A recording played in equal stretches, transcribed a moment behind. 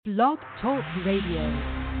Blog Talk Radio.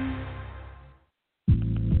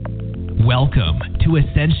 Welcome to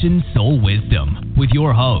Ascension Soul Wisdom with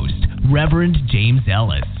your host, Reverend James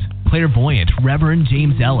Ellis. Clairvoyant Reverend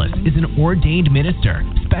James Ellis is an ordained minister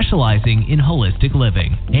specializing in holistic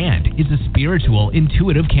living and is a spiritual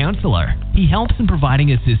intuitive counselor. He helps in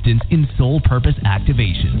providing assistance in soul purpose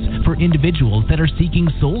activations for individuals that are seeking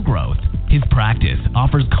soul growth. His practice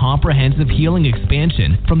offers comprehensive healing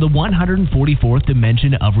expansion from the 144th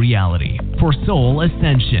dimension of reality for soul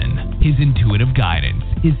ascension. His intuitive guidance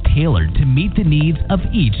is tailored to meet the needs of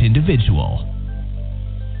each individual.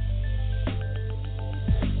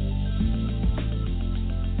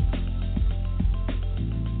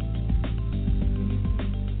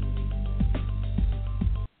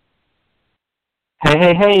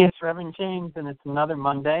 Hey, it's Reverend James, and it's another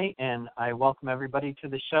Monday, and I welcome everybody to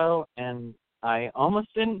the show, and I almost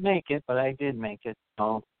didn't make it, but I did make it,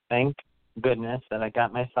 so thank goodness that I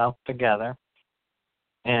got myself together.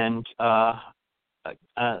 And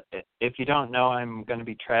if you don't know, I'm going to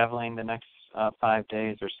be traveling the next 5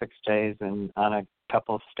 days or 6 days and on a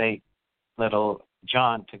couple state little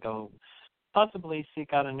jaunt to go possibly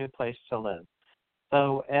seek out a new place to live.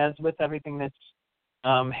 So as with everything that's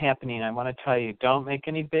happening, I want to tell you, don't make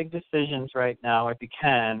any big decisions right now if you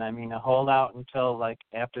can. I mean, hold out until like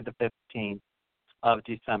after the 15th of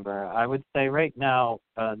December. I would say right now,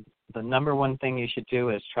 the number one thing you should do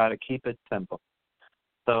is try to keep it simple.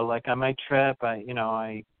 So like on my trip,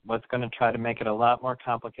 I was going to try to make it a lot more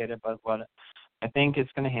complicated, but what I think is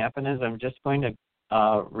going to happen is I'm just going to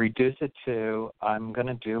reduce it to I'm going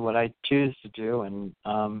to do what I choose to do, and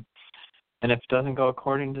if it doesn't go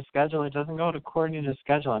according to schedule, it doesn't go according to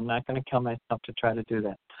schedule. I'm not going to kill myself to try to do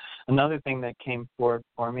that. Another thing that came forward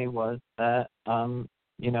for me was that,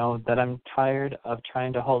 that I'm tired of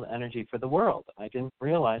trying to hold energy for the world. I didn't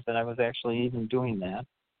realize that I was actually even doing that.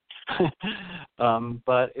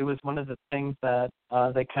 But it was one of the things that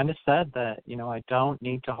they kind of said that, I don't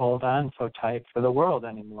need to hold on so tight for the world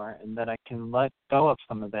anymore, and that I can let go of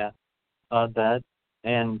some of that.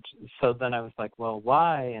 And so then I was like, well,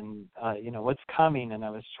 why? And, what's coming? And I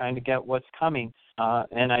was trying to get what's coming.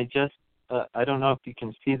 And I just, I don't know if you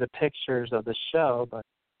can see the pictures of the show, but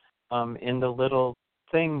in the little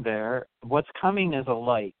thing there, what's coming is a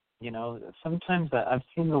light. Sometimes I've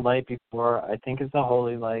seen the light before. I think it's a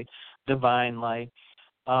holy light, divine light.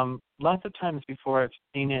 Lots of times before I've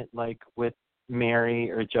seen it like with Mary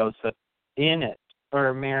or Joseph in it,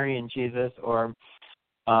 or Mary and Jesus, or,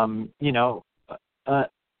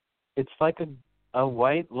 it's like a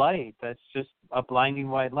white light that's just a blinding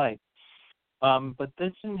white light. But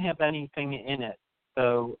this didn't have anything in it.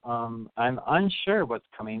 So I'm unsure what's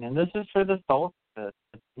coming. And this is for the solstice,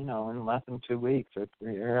 in less than 2 weeks,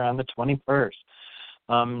 or on the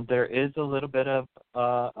 21st. There is a little bit of,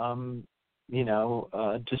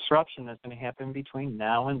 disruption that's going to happen between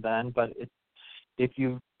now and then. But if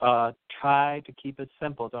you try to keep it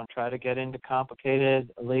simple, don't try to get into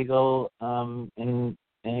complicated legal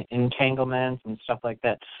entanglements and stuff like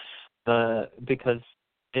that, because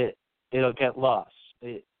it'll get lost.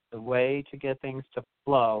 The way to get things to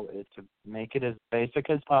flow is to make it as basic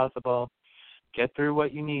as possible, get through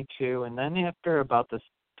what you need to, and then after about the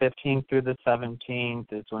 15th through the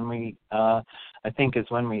 17th is when we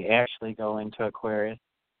actually go into Aquarius.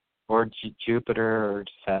 Or Jupiter or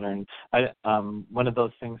Saturn. One of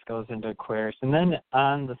those things goes into Aquarius. And then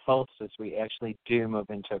on the solstice, we actually do move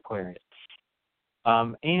into Aquarius.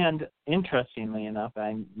 And interestingly enough,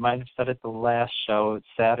 I might have said it the last show,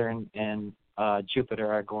 Saturn and Jupiter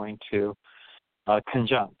are going to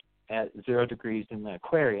conjunct at 0 degrees in the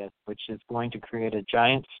Aquarius, which is going to create a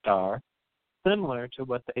giant star, similar to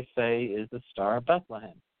what they say is the Star of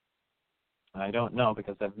Bethlehem. I don't know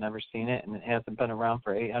because I've never seen it, and it hasn't been around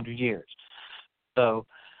for 800 years. So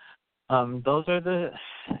those are the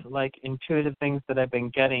intuitive things that I've been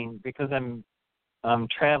getting because I'm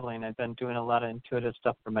traveling. I've been doing a lot of intuitive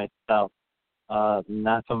stuff for myself,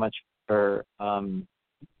 not so much for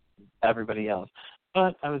everybody else.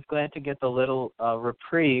 But I was glad to get the little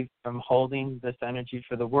reprieve from holding this energy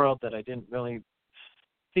for the world that I didn't really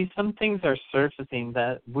see. Some things are surfacing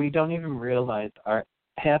that we don't even realize are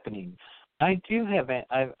happening.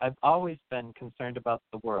 I've always been concerned about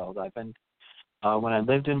the world. I've been, when I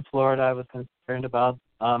lived in Florida, I was concerned about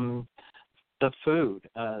the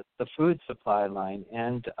food supply line,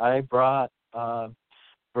 and I brought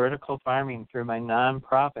vertical farming through my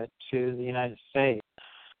nonprofit to the United States,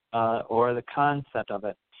 or the concept of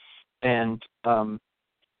it, and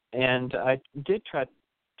I did try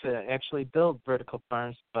to actually build vertical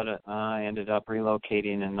farms, but I ended up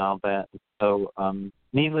relocating and all that. So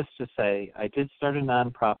needless to say, I did start a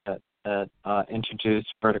nonprofit that introduced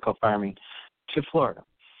vertical farming to Florida.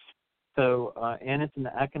 So, and it's an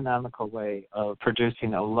economical way of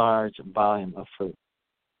producing a large volume of food,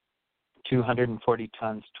 240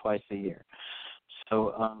 tons twice a year.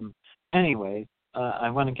 So, anyway, I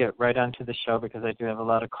want to get right onto the show because I do have a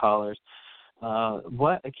lot of callers.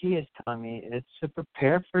 What Aki is telling me is to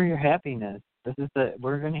prepare for your happiness.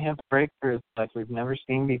 We're going to have breakthroughs like we've never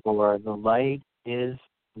seen before. The light is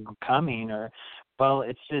coming, it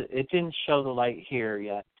didn't show the light here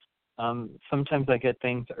yet. Sometimes I get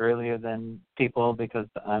things earlier than people because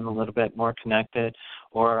I'm a little bit more connected,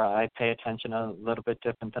 or I pay attention a little bit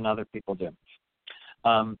different than other people do.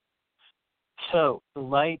 So the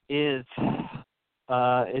light is,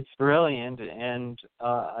 it's brilliant, and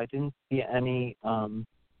I didn't see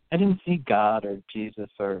God or Jesus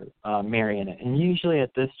or Mary in it. And usually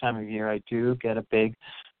at this time of year, I do get a big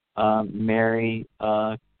Mary.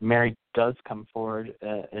 Mary does come forward.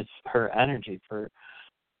 It's her energy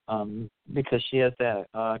because she has that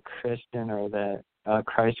Christian or that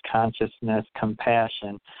Christ consciousness,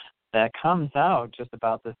 compassion that comes out just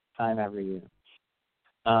about this time every year.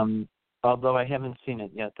 Although I haven't seen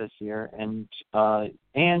it yet this year, and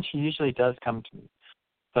she usually does come to me.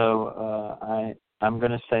 So I'm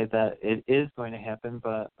going to say that it is going to happen,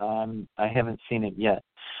 but I haven't seen it yet.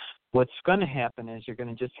 What's going to happen is you're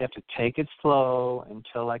going to just have to take it slow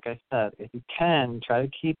until, like I said, if you can, try to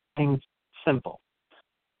keep things simple.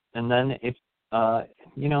 And then if some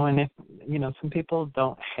people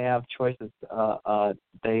don't have choices.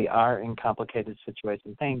 They are in complicated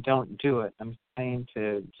situations. Saying don't do it. I'm saying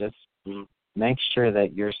to just make sure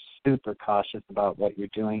that you're super cautious about what you're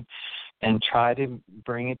doing and try to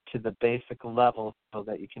bring it to the basic level so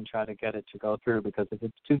that you can try to get it to go through, because if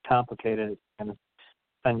it's too complicated, it's going to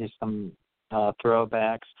send you some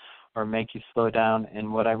throwbacks or make you slow down.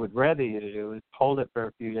 And what I would rather you to do is hold it for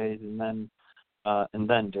a few days and then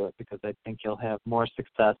do it, because I think you'll have more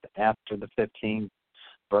success after the 15th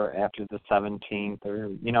or after the 17th or,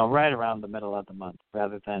 right around the middle of the month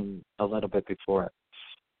rather than a little bit before it.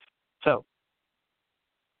 So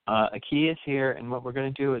Aki is here, and what we're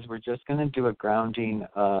going to do is we're just going to do a grounding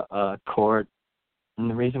chord. And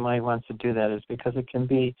the reason why he wants to do that is because it can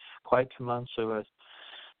be quite tumultuous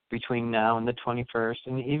between now and the 21st,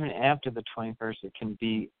 and even after the 21st, it can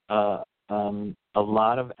be a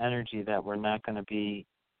lot of energy that we're not going to be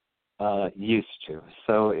used to.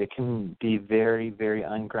 So it can be very, very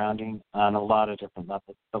ungrounding on a lot of different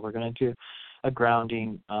levels. So we're going to do a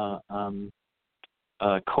grounding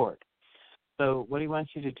chord. So what he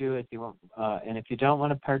wants you to do is and if you don't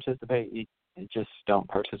want to participate, you just don't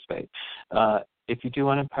participate. If you do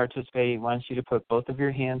want to participate, he wants you to put both of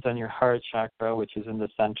your hands on your heart chakra, which is in the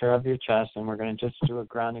center of your chest, and we're going to just do a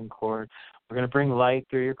grounding chord. We're going to bring light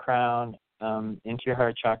through your crown into your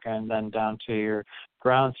heart chakra and then down to your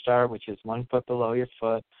ground star, which is 1 foot below your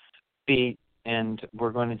feet, and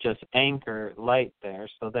we're going to just anchor light there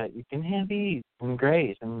so that you can have ease and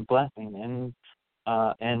grace and blessing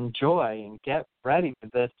and joy, and get ready for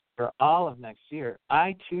this for all of next year.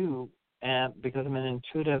 I, too, because I'm an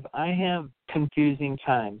intuitive, I have confusing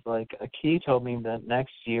times. Like Aki told me that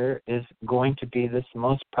next year is going to be this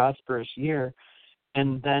most prosperous year,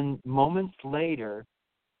 and then moments later,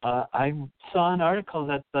 I saw an article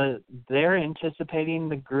that they're anticipating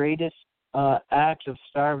the greatest act of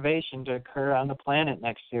starvation to occur on the planet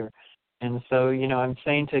next year. And so, I'm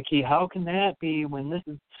saying to Aki, how can that be when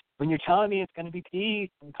you're telling me it's going to be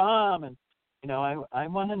peace and calm? And, I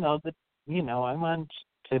want to know that, I want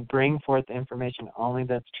to bring forth information only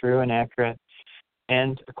that's true and accurate.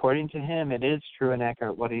 And according to him, it is true and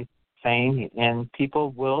accurate what he's saying, and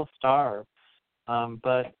people will starve.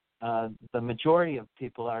 But the majority of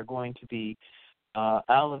people are going to be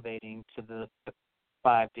elevating to the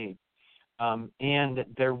 5D. And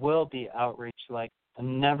there will be outreach like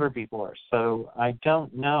never before. So I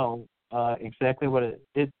don't know exactly what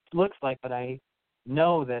it looks like, but I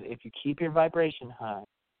know that if you keep your vibration high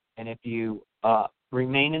and if you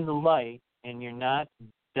remain in the light and you're not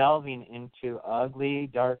delving into ugly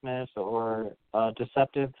darkness or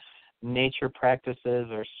deceptive nature practices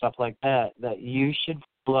or stuff like that you should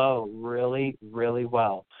flow really, really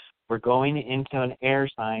well. We're going into an air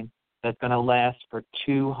sign that's going to last for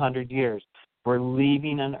 200 years. We're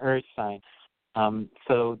leaving an earth sign.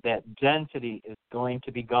 So that density is going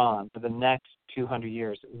to be gone for the next 200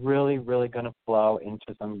 years. Really, really going to flow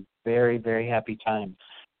into some very, very happy times.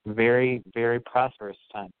 Very, very prosperous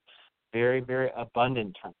times. Very, very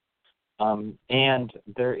abundant times. And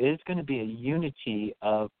there is going to be a unity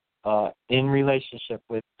of in relationship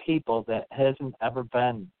with people that hasn't ever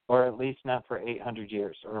been or at least not for 800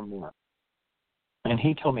 years or more. And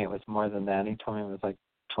he told me it was more than that. He told me it was like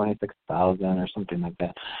 26,000 or something like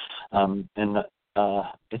that.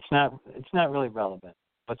 It's not really relevant.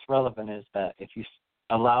 What's relevant is that if you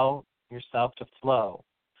allow yourself to flow.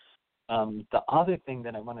 The other thing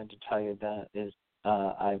that I wanted to tell you that is,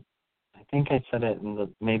 I think I said it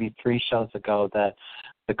in maybe 3 shows ago, that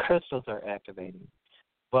the crystals are activating.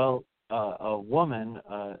 Well, a woman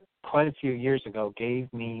quite a few years ago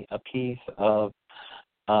gave me a piece of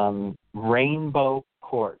rainbow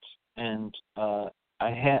quartz, and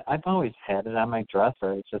I've always had it on my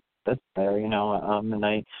dresser. It's just that's there, and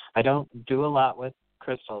I don't do a lot with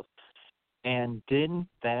crystals. And didn't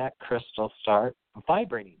that crystal start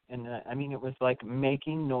vibrating? And it was like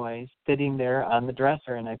making noise sitting there on the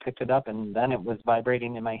dresser, and I picked it up, and then it was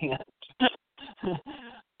vibrating in my hand.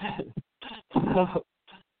 So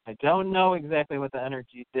I don't know exactly what the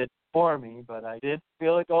energy did for me, but I did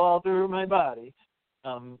feel it go all through my body.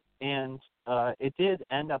 It did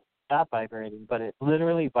end up stop vibrating, but it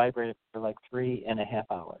literally vibrated for like 3.5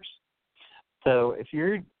 hours. So if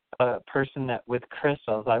you're a person that with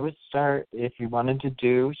crystals, I would start, if you wanted to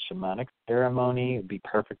do shamanic ceremony, it would be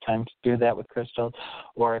perfect time to do that with crystals.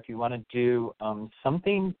 Or if you want to do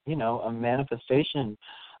something, a manifestation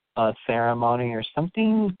ceremony or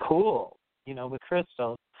something cool, with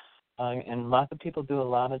crystals. And lots of people do a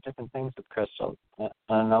lot of different things with crystals.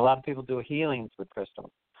 And a lot of people do healings with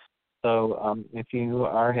crystals. So if you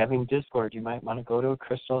are having discord, you might want to go to a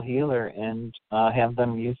crystal healer and have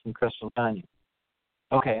them use some crystals on you.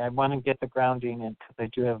 Okay, I want to get the grounding in because I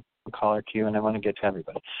do have a caller queue and I want to get to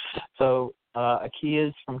everybody. So Aki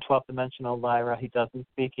is from 12th Dimensional Lyra. He doesn't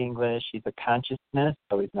speak English. He's a consciousness,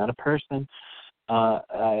 so he's not a person.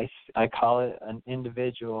 I call it an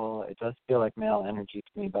individual. It does feel like male energy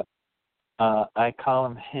to me, but I call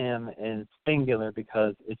him in singular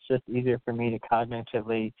because it's just easier for me to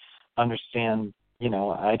cognitively understand.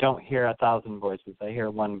 I don't hear 1,000 voices. I hear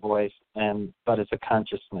one voice, but it's a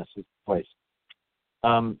consciousness voice.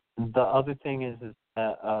 The other thing is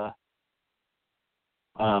that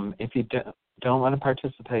if you don't want to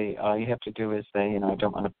participate, all you have to do is say, I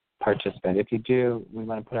don't want to participate. If you do, we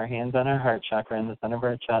want to put our hands on our heart chakra in the center of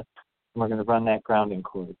our chest, and we're going to run that grounding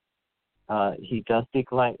cord. He does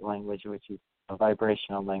speak light language, which is a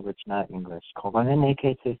vibrational language, not English.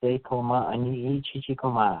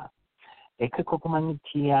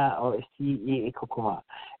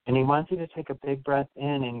 And he wants you to take a big breath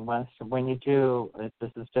in, and he wants to, when you do,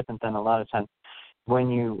 this is different than a lot of times, when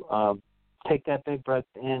you take that big breath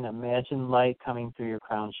in, imagine light coming through your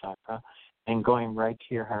crown chakra and going right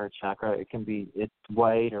to your heart chakra. It's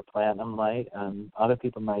white or platinum light. Other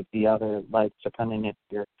people might be other lights, depending if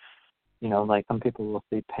you're, like some people will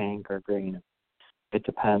see pink or green. It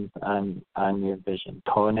depends on your vision.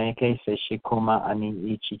 So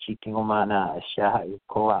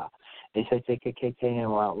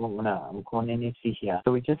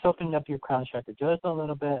we just opened up your crown chakra just a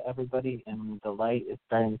little bit, everybody, and the light is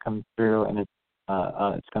starting to come through, and it's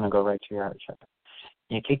going to go right to your heart chakra.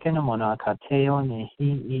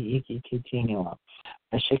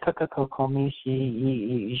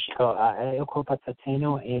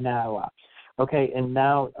 Okay, and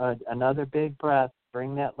now another big breath.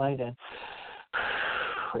 Bring that light in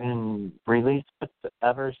and release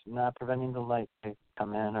whatever's not preventing the light to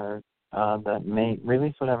come in, or that may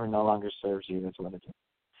release whatever no longer serves you, is what it is.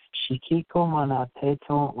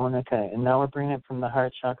 And now we're bringing it from the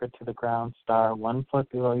heart chakra to the ground star, 1 foot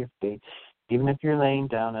below your feet. Even if you're laying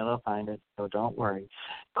down, it'll find it, so don't worry.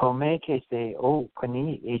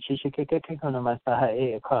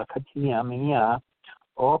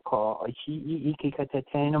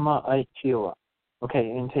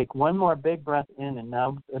 Okay, and take one more big breath in, and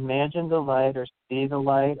now imagine the light or see the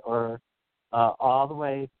light or all the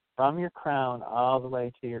way from your crown all the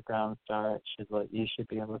way to your ground star. You should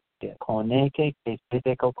be able to see it.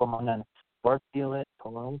 Or feel it.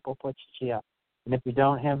 And if you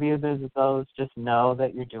don't have either of those, just know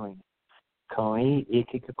that you're doing it.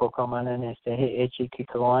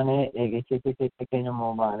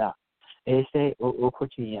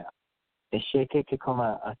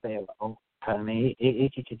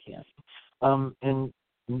 And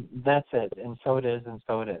that's it, and so it is, and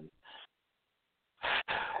so it is.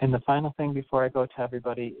 And the final thing before I go to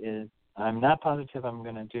everybody is, I'm not positive I'm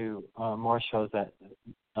going to do more shows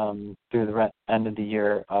through the end of the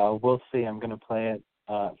year. We'll see. I'm going to play it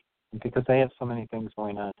because I have so many things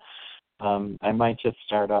going on. I might just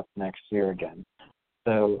start up next year again.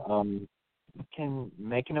 So you can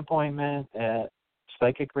make an appointment at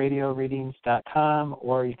psychicradioreadings.com,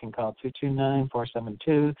 or you can call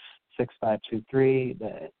 229-472-6692. 6523.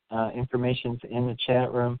 The information's in the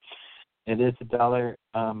chat room. It is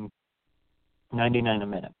 $1.99 a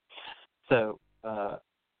minute. So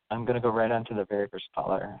I'm going to go right on to the very first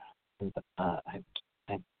caller. I've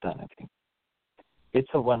done everything. It's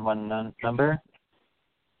a 119 number.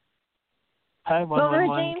 Hi,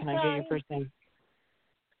 111. Can I get your first name?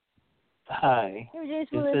 Hi. James,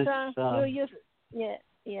 Melissa.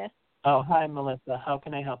 Yes. Oh, hi, Melissa. How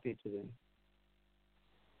can I help you today?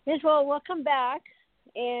 Yes, well, welcome back.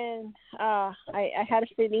 And I had a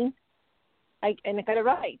feeling, and I got it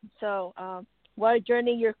right. So, what a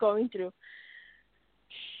journey you're going through.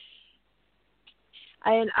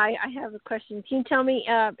 And I have a question. Can you tell me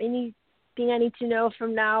anything I need to know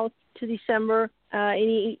from now to December?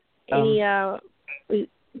 Pretty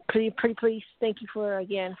please. Thank you for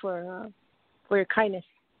your kindness.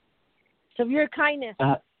 So, your kindness.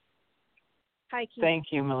 Hi, Keith.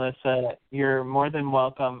 Thank you, Melissa. You're more than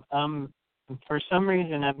welcome. For some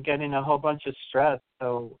reason, I'm getting a whole bunch of stress,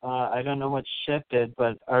 so I don't know what shifted,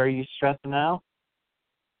 but are you stressed now?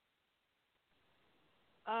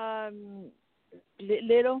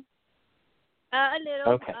 Little. A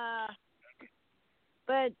little. Okay.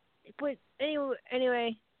 But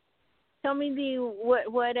anyway, tell me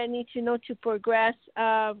what I need to know to progress.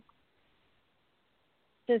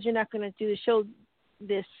 Since you're not going to do the show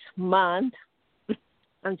this month.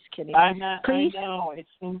 I'm just kidding. I'm not. Please? I know it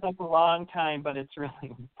seems like a long time, but it's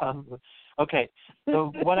really probably okay.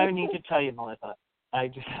 So what I need to tell you, Melissa,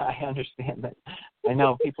 I understand that. I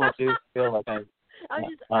know people do feel like I'm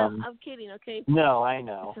kidding. Okay. No, I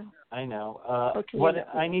know. Okay, what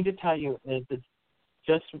I need to tell you is it's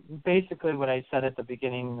just basically what I said at the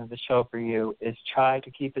beginning of the show for you is try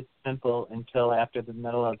to keep it simple until after the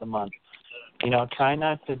middle of the month. Try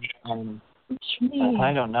not to.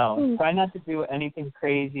 I don't know. Try not to do anything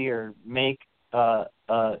crazy or make,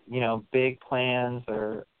 big plans,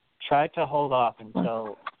 or try to hold off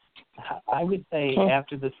until, I would say,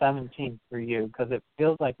 after the 17th for you, because it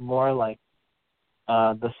feels like more like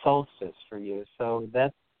the solstice for you. So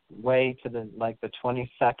that's way to the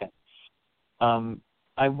 22nd.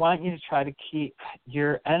 I want you to try to keep,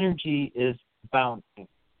 your energy is bouncing,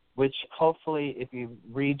 which hopefully if you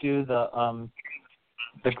redo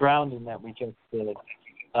the grounding that we just did,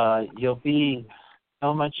 you'll be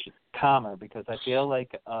so much calmer, because I feel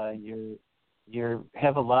like you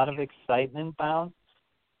have a lot of excitement bound,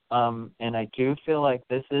 and I do feel like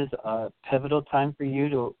this is a pivotal time for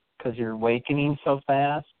you because you're awakening so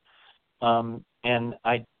fast.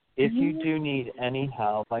 If you do need any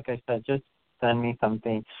help, like I said, just send me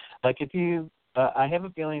something. Like if you, I have a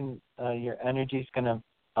feeling your energy is going to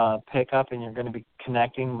pick up, and you're going to be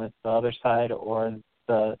connecting with the other side, or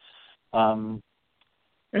the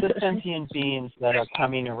sentient beings that are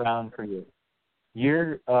coming around for you.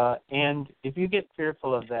 And if you get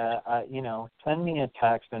fearful of that, send me a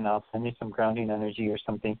text and I'll send you some grounding energy or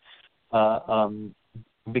something.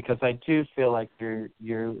 Because I do feel like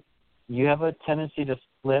you have a tendency to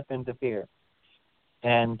slip into fear,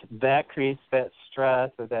 and that creates that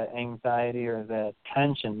stress or that anxiety or that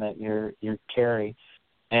tension that you carry.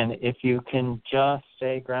 And if you can just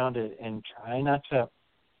stay grounded and try not to,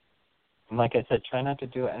 like I said, try not to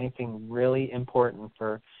do anything really important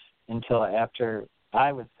until after,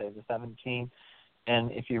 I would say, the 17th.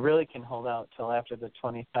 And if you really can hold out till after the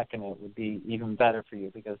 22nd, it would be even better for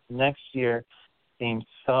you, because next year seems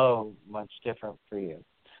so much different for you.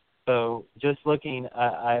 So just looking,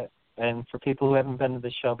 and for people who haven't been to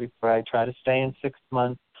the show before, I try to stay in 6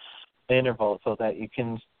 months interval so that you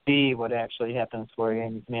can see what actually happens for you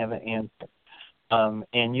and you can have an answer.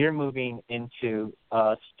 And you're moving into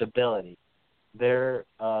stability. They're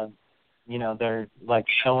like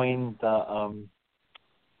showing the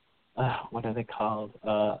what are they called?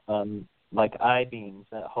 Like I-beams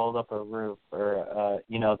that hold up a roof, or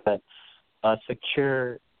that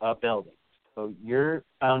secure buildings. So your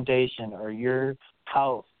foundation or your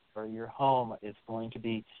house or your home is going to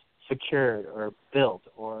be secured or built,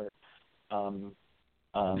 or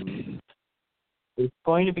it's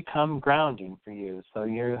going to become grounding for you. So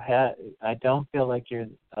I don't feel like you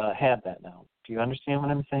have that now. Do you understand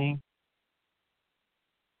what I'm saying?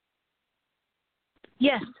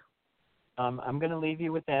 Yes. I'm going to leave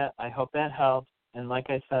you with that. I hope that helps. And like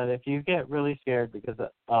I said, if you get really scared, because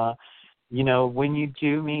when you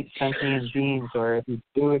do meet sentient beings, or if you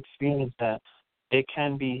do experience that, it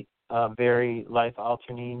can be very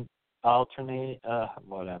life-altering,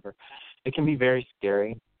 whatever. It can be very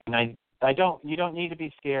scary. And you don't need to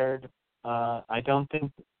be scared. I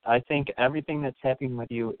think everything that's happening with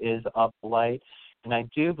you is of light, and I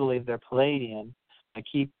do believe they're Palladian. I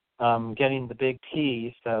keep getting the big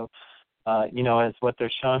T, so, as what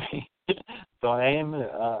they're showing me. So I am,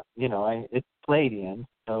 it's Palladian,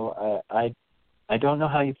 so I don't know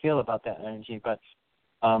how you feel about that energy, but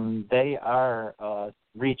they are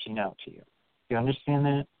reaching out to you. Do you understand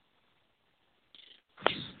that?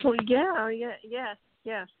 Well,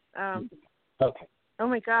 yes. Okay. Oh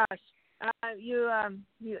my gosh, you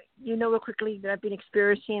know real quickly that I've been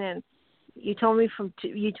experiencing, and you told me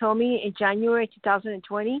in January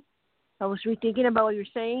 2020. I was rethinking about what you're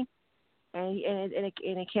saying, and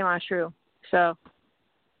it came out true. So,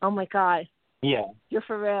 oh my God. Yeah. You're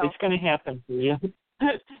for real. It's going to happen for you.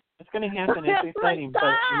 It's going to happen. It's exciting. But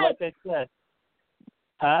like I said,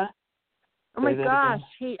 huh? Oh my gosh.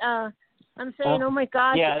 I'm saying, oh my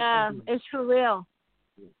gosh, it's for real.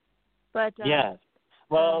 But yes.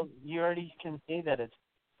 Well, you already can see that it's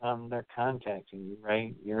they're contacting you,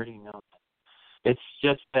 right? You already know that. It's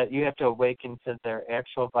just that you have to awaken to their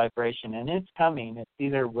actual vibration, and it's coming. It's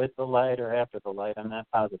either with the light or after the light. I'm not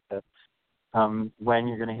positive. When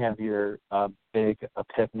you're going to have your big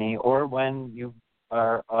epiphany, or when you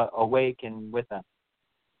are awake and with them.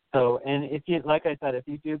 So, and if you, like I said, if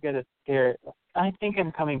you do get a scare, I think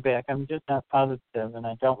I'm coming back. I'm just not positive, and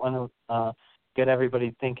I don't want to get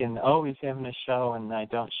everybody thinking, oh, he's having a show, and I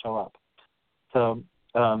don't show up. So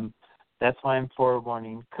that's why I'm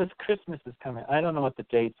forewarning, because Christmas is coming. I don't know what the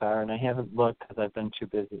dates are, and I haven't looked because I've been too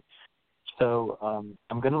busy. So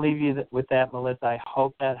I'm going to leave you with that, Melissa. I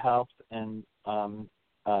hope that helps, and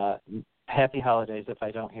happy holidays if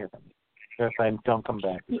I don't hear from you, or if I don't come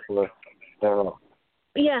back before they're all.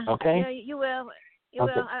 Yeah. Okay? Yeah, you will. You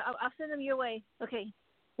will. I'll send them your way. Okay.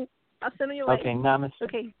 I'll send them your way. Okay, namaste.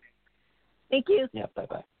 Okay. Thank you. Yeah,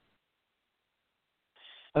 bye-bye.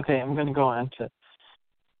 Okay, I'm going to go on to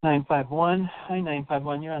 951. Hi,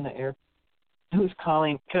 951. You're on the air. Who's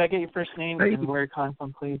calling? Could I get your first name and where you're calling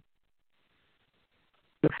from, please?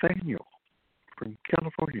 Nathaniel from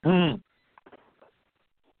California.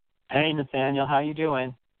 Hey, Nathaniel. How you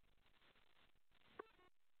doing?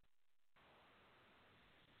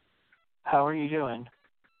 How are you doing?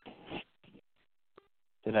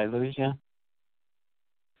 Did I lose you?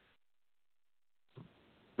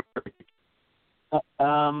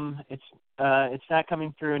 It's not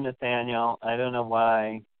coming through, Nathaniel. I don't know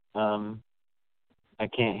why. I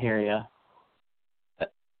can't hear you.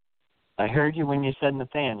 I heard you when you said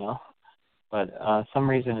Nathaniel, but some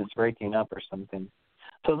reason it's breaking up or something.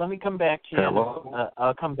 So let me come back to you. Hello.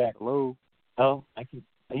 I'll come back. Hello. Oh, I can.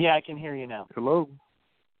 Yeah, I can hear you now. Hello.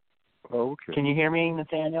 Oh, okay. Can you hear me,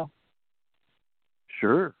 Nathaniel?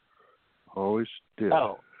 Sure. Always did.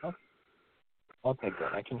 Oh. Okay,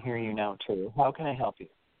 good. I can hear you now too. How can I help you?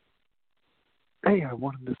 Hey, I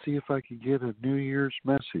wanted to see if I could get a New Year's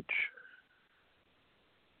message.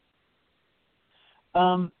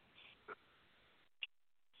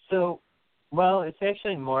 So, well, it's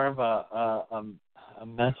actually more of a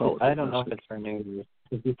message. I don't know if it's for New Year's,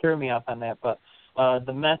 because you threw me off on that, but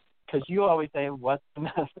the message, because you always say, what's the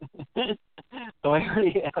message? So I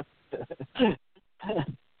already asked.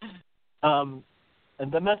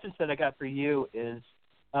 And the message that I got for you is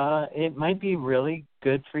it might be really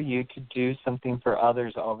good for you to do something for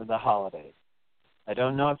others over the holidays. I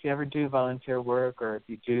don't know if you ever do volunteer work, or if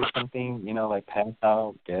you do something, like pass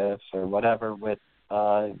out gifts or whatever with,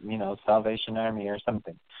 Salvation Army or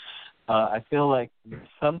something. I feel like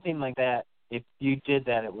something like that, if you did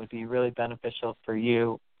that, it would be really beneficial for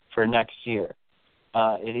you for next year.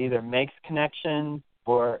 It either makes connections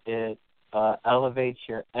or it elevates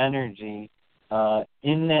your energy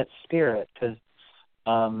in that spirit, because,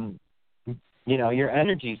 your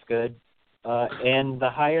energy's good. And the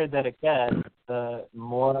higher that it gets, the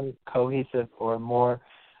more cohesive or more,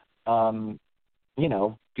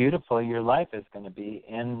 beautiful your life is going to be.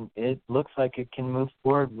 And it looks like it can move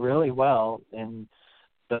forward really well in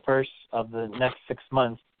the first of the next 6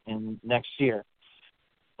 months in next year.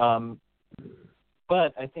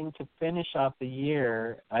 But I think to finish off the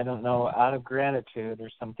year, I don't know, out of gratitude or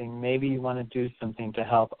something, maybe you want to do something to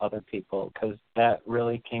help other people, because that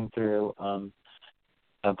really came through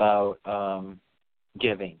about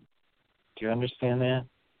giving. Do you understand that?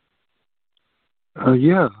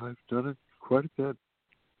 Yeah, I've done it quite a bit.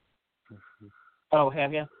 Oh,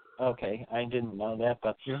 have you? Okay, I didn't know that,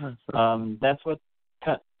 but yeah, that's what.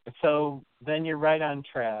 So then you're right on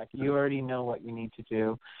track. You already know what you need to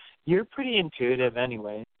do. You're pretty intuitive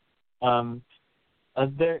anyway.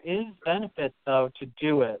 There is benefit, though, to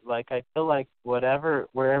do it. Like, I feel like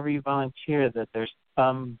wherever you volunteer, that there's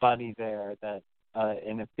somebody there that,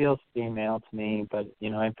 and it feels female to me, but,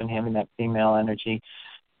 I've been having that female energy,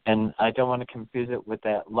 and I don't want to confuse it with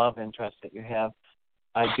that love interest that you have.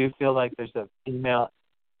 I do feel like there's a female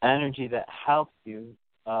energy that helps you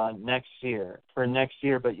next year,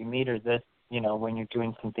 but you meet her this, when you're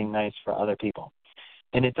doing something nice for other people.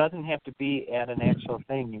 And it doesn't have to be at an actual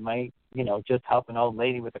thing. You might, just help an old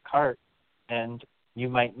lady with a cart, and you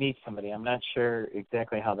might meet somebody. I'm not sure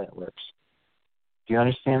exactly how that works. Do you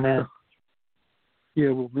understand that? Yeah,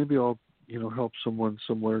 well, maybe I'll, help someone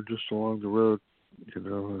somewhere just along the road, as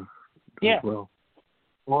well.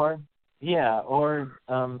 Or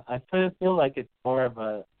I feel like it's more of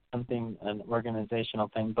an organizational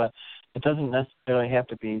thing, but it doesn't necessarily have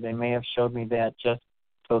to be. They may have showed me that just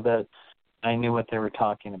so that I knew what they were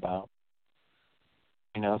talking about.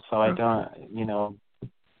 So I don't,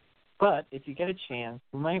 but if you get a chance,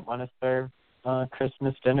 you might want to serve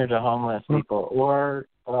Christmas dinner to homeless people, or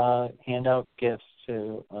hand out gifts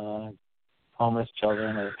to homeless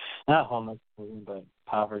children, or not homeless children, but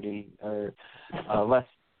poverty or less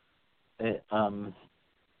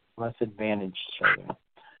advantaged children.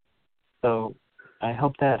 So I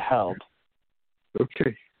hope that helped.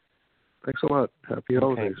 Okay. Thanks a lot. Happy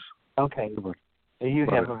holidays. Okay. You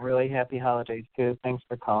Bye. have a really happy holidays, too. Thanks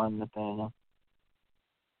for calling, Nathaniel.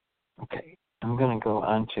 Okay. I'm going to go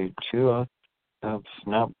on to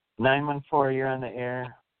 914. You're on the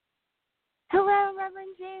air. Hello,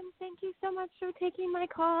 Reverend James. Thank you so much for taking my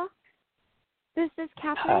call. This is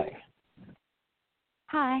Catherine.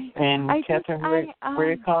 Hi. And Catherine, where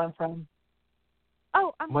are you calling from?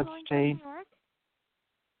 Oh, I'm what calling state? from New York.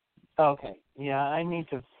 Okay. Yeah, I need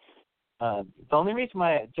to. The only reason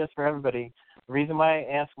why, just for everybody, the reason why I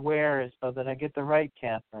ask where is so that I get the right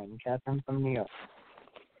Catherine. Catherine from New York.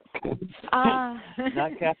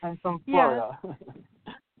 Not Catherine from Florida.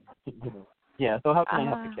 Yeah. So how can I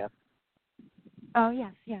help you, Catherine? Oh,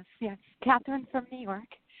 yes. Catherine from New York.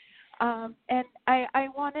 And I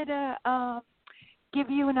wanted to give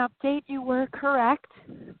you an update. You were correct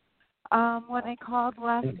when I called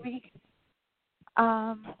last week.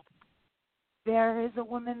 There is a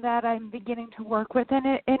woman that I'm beginning to work with, and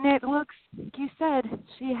it looks, like you said,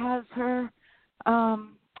 she has her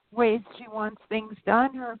ways she wants things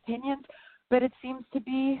done, her opinions, but it seems to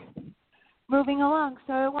be moving along.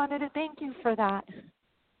 So I wanted to thank you for that.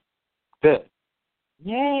 Good.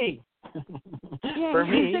 Yay! Yay. For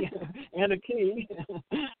me, and a key.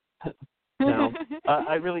 No,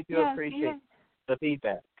 I really do appreciate the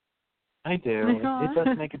feedback. I do. It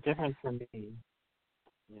does make a difference for me,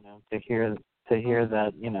 to hear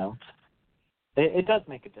that, it does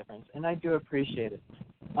make a difference, and I do appreciate it.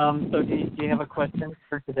 So do you have a question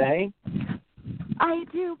for today? I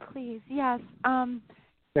do, please. Yes. Sure.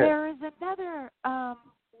 There is another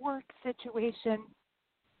work situation.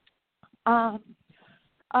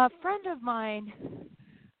 A friend of mine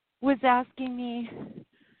was asking me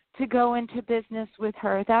to go into business with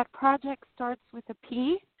her. That project starts with a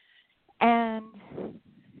P, and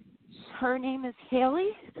her name is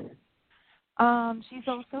Haley. She's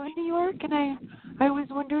also in New York, and I was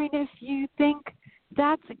wondering if you think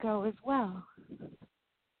that's a go as well.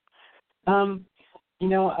 I'm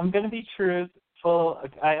going to be truthful.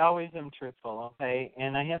 I always am truthful, okay?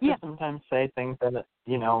 And I have to sometimes say things that,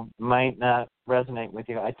 might not resonate with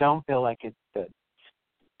you. I don't feel like it's good.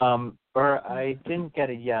 Or I didn't get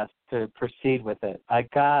a yes to proceed with it. I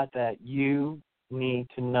got that you need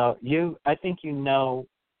to know. I think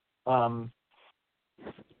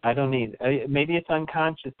maybe it's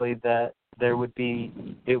unconsciously that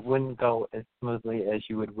it wouldn't go as smoothly as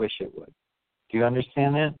you would wish it would. Do you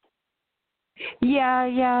understand that?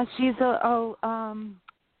 Yeah, she's a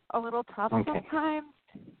little tough sometimes.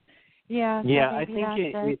 Yeah. Yeah, I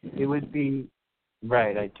think it would be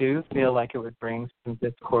right. I do feel like it would bring some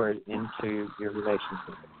discord into your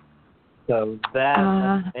relationship. So that,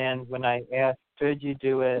 and when I asked, could you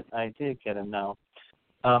do it, I did get a no.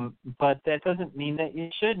 But that doesn't mean that you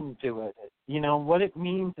shouldn't do it. What it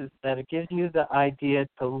means is that it gives you the idea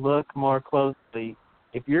to look more closely.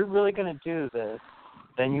 If you're really going to do this,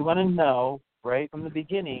 then you want to know right from the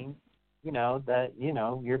beginning, that,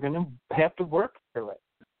 you're going to have to work through it.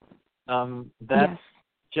 That's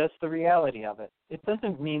just the reality of it. It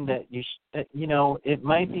doesn't mean that it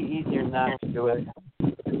might be easier not to do it,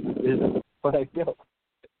 is what I feel.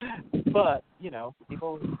 But,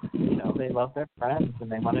 people, they love their friends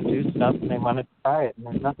and they want to do stuff and they want to try it. And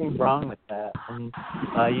there's nothing wrong with that. And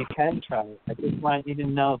you can try it. I just want you to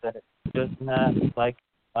know that it's just not like,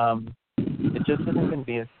 it just isn't going to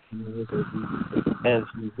be as smooth as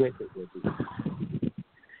you wish it would be.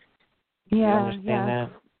 Yeah, you understand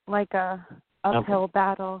that? Like a uphill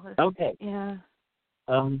battle. Okay. Yeah.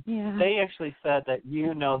 They actually said that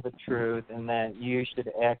you know the truth and that you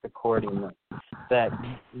should act accordingly. That,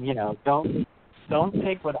 don't don't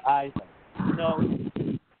take what I say.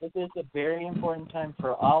 This is a very important time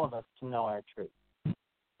for all of us to know our truth.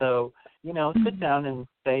 So, sit down and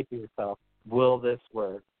say to yourself, will this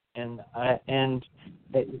work? And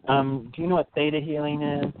do you know what theta healing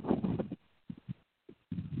is?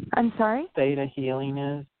 I'm sorry? Theta healing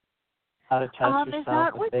is how to test yourself. Is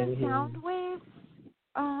that with theta the healing. sound waves?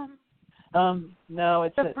 No,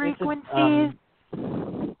 it's the frequencies.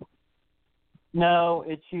 No,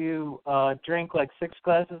 it's you drink like 6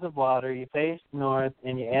 glasses of water, you face north,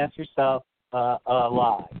 and you ask yourself a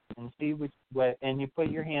lie, and see which way, and you put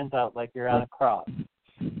your hands out like you're on a cross,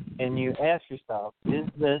 and you ask yourself, is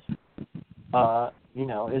this,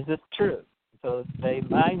 is this true? So say,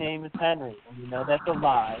 my name is Henry, and that's a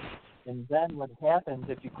lie, and then what happens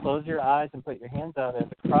if you close your eyes and put your hands out as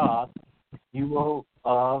a cross, you will,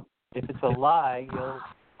 if it's a lie, you'll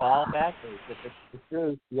fall backwards. If it's the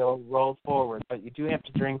truth, you'll roll forward. But you do have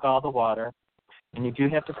to drink all the water, and you do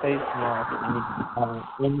have to face north,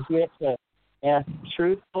 and you do have to ask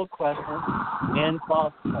truthful questions and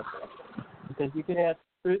false questions. Because you could ask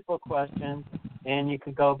truthful questions, and you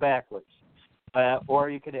could go backwards. Or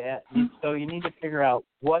you could ask, so you need to figure out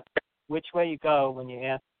which way you go when you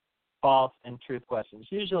ask false and truth questions.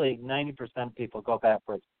 Usually 90% of people go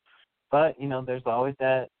backwards. But, there's always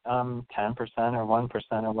that 10% or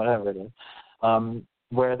 1% or whatever it is,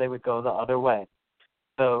 where they would go the other way.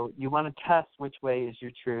 So you want to test which way is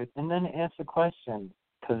your truth and then ask the question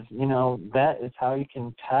because, that is how you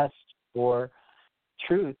can test for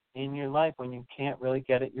truth in your life when you can't really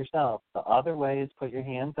get it yourself. The other way is put your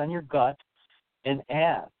hands on your gut and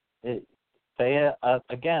ask. Say,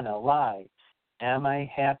 again, a lie. Am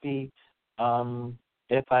I happy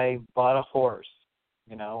if I bought a horse?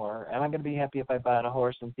 Or am I going to be happy if I bought a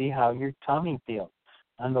horse, and see how your tummy feels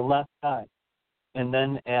on the left side. And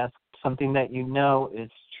then ask something that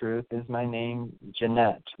is truth. Is my name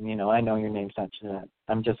Jeanette? I know your name's not Jeanette.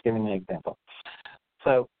 I'm just giving an example.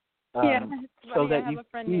 So, so that you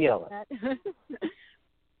feel it.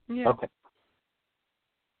 Yeah. Okay.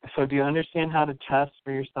 So do you understand how to test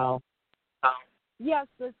for yourself? Yes,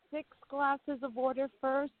 the 6 glasses of water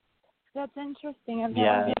first. That's interesting. I've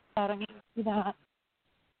never did that. I'm going to do that.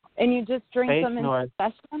 And you just drink Face them in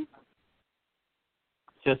succession?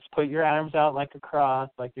 Just put your arms out like a cross,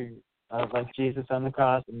 like you're like Jesus on the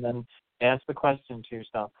cross, and then ask the question to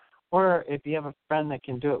yourself. Or if you have a friend that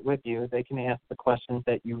can do it with you, they can ask the questions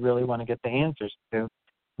that you really want to get the answers to,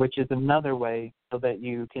 which is another way so that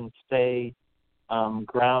you can stay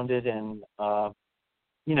grounded and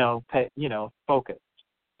focused.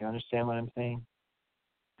 You understand what I'm saying?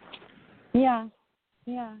 Yeah.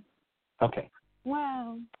 Okay.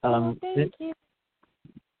 Wow. Thank you.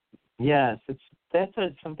 Yes, that's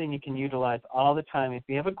something you can utilize all the time if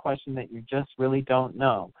you have a question that you just really don't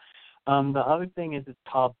know. The other thing is it's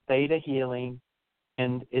called theta healing,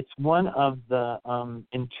 and it's one of the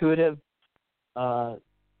intuitive,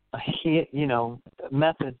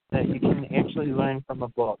 methods that you can actually learn from a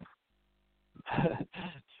book.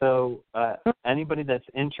 So anybody that's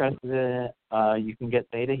interested in it, you can get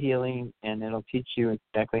theta healing, and it'll teach you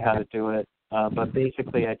exactly how to do it. But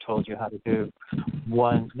basically, I told you how to do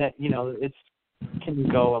one. That it can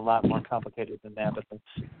go a lot more complicated than that. But the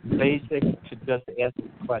basic to just ask the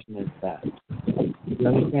question is that. You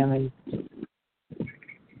understand me?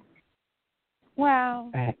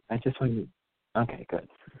 Wow. I just want you. Okay, good.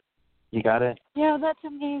 You got it? Yeah, that's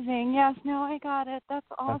amazing. Yes, no, I got it. That's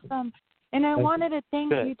awesome. And I wanted to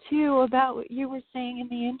thank you, too, about what you were saying in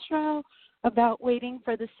the intro about waiting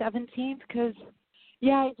for the 17th because,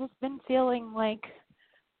 I've just been feeling like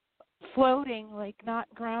floating, like not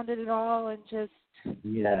grounded at all and just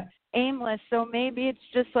aimless. So maybe it's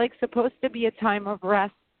just like supposed to be a time of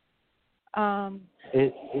rest.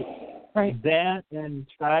 Right. That and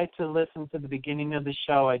try to listen to the beginning of the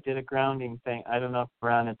show. I did a grounding thing. I don't know if we're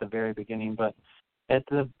on at the very beginning, but at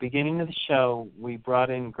the beginning of the show, we brought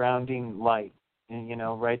in grounding light, and,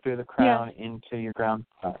 right through the crown into your ground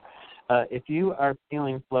spot. If you are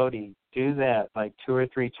feeling floaty, do that like 2 or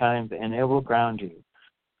 3 times, and it will ground you.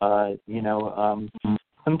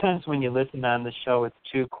 Sometimes when you listen on the show, it's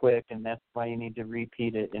too quick, and that's why you need to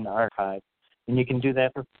repeat it in archive. And you can do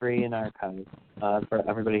that for free in archive for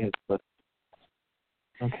everybody who's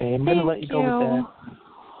listening. Okay, I'm going to let you go with that.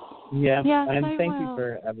 Yeah, yes, and thank will. You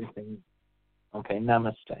for everything. Okay,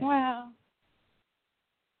 namaste. Wow.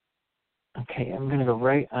 Okay, I'm going to go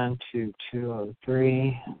right on to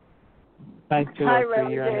 203. Hi, 203. Hi,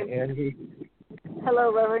 Reverend You're on the air.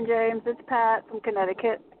 Hello, Reverend James. It's Pat from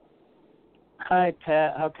Connecticut. Hi,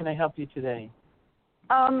 Pat. How can I help you today?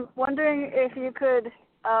 Wondering if you could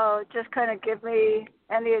just kind of give me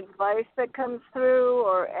any advice that comes through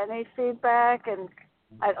or any feedback. And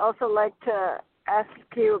I'd also like to ask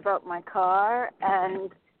you about my car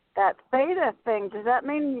and that theta thing. Does that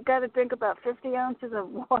mean you got to drink about 50 ounces of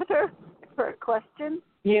water for a question?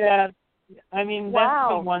 Yeah, I mean, Wow.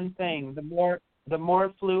 that's the one thing. The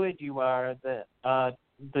more fluid you are, the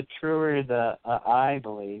truer the I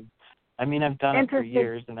believe. I mean, I've done it for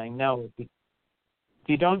years, and I know if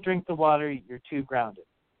you don't drink the water, you're too grounded.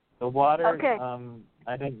 The water, okay.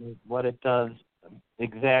 I don't know what it does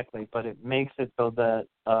exactly, but it makes it so that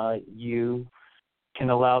you can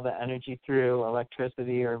allow the energy through,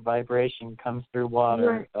 electricity or vibration comes through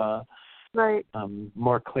water right.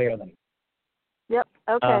 more clearly. Yep.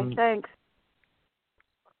 Okay, thanks.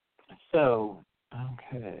 So,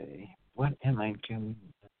 okay, what am I doing?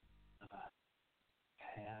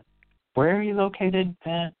 Pat? Where are you located,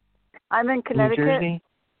 Pat? I'm in Connecticut. New Jersey?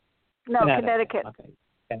 No, Connecticut. Okay.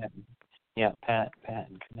 Yeah, Pat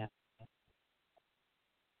in Connecticut.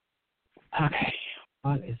 Okay,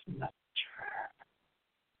 what is not true?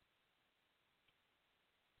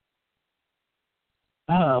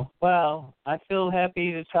 Oh, well, I feel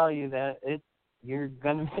happy to tell you that you're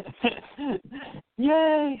gonna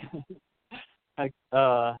yay!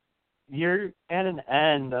 You're at an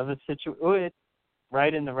end of a situation,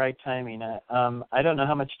 right in the right timing. I don't know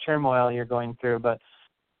how much turmoil you're going through, but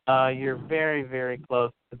you're very, very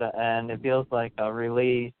close to the end. It feels like a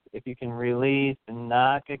release. If you can release and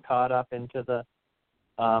not get caught up into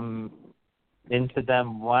them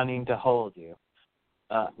wanting to hold you,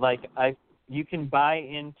 you can buy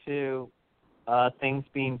into things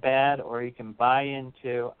being bad, or you can buy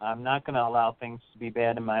into I'm not going to allow things to be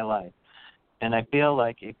bad in my life. And I feel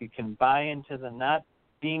like if you can buy into the not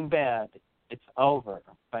being bad, it's over.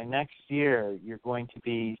 By next year, you're going to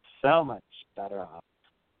be so much better off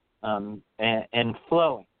and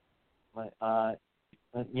flowing. I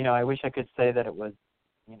wish I could say that it was,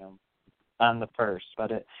 on the 1st,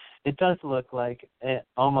 but it does look like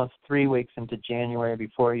almost 3 weeks into January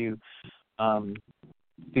before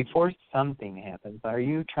something happens. Are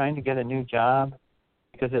you trying to get a new job?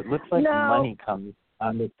 Because it looks like money comes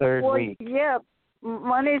on the 3rd week. Yeah,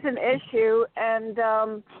 money's an issue, and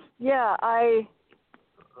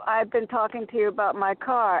I've been talking to you about my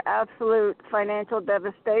car. Absolute financial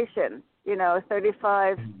devastation.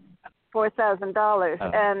 $4,000,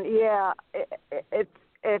 and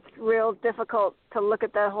it's real difficult to look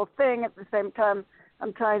at that whole thing. At the same time,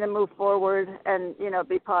 I'm trying to move forward and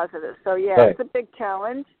be positive. So It's a big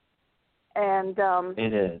challenge, and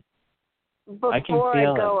it is. I can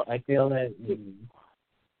feel it. I feel it.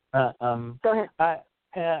 Go ahead.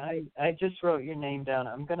 I just wrote your name down.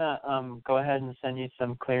 I'm gonna go ahead and send you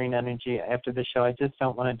some clearing energy after the show. I just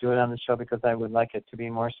don't want to do it on the show because I would like it to be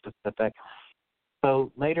more specific.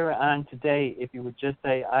 So later on today, if you would just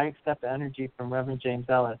say, I accept energy from Reverend James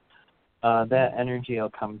Ellis, that energy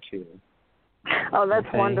will come to you. Oh, that's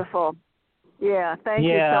wonderful. Yeah, thank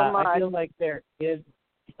you so much. I feel like there is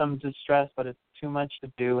some distress, but it's too much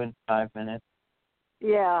to do in 5 minutes.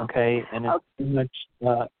 Yeah. Okay, and it's too much.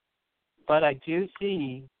 But I do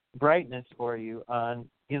see brightness for you on,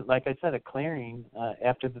 like I said, a clearing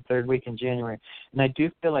after the 3rd week in January, and I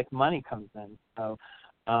do feel like money comes in. So,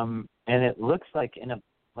 and it looks like in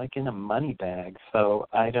a money bag. So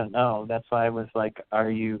I don't know. That's why I was like,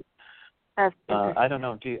 are you? I don't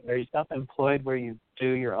know. Are you self-employed where you do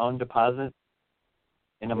your own deposit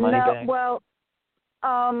in a money bag? Well,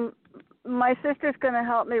 my sister's going to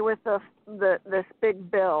help me with this big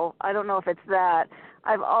bill. I don't know if it's that.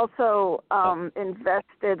 I've also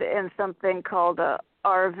invested in something called a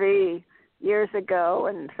RV years ago,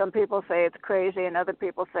 and some people say it's crazy, and other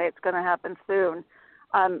people say it's going to happen soon.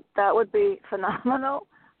 That would be phenomenal.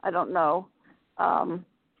 I don't know.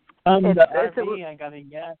 The RV, I got a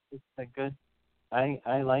yes. It's a good. I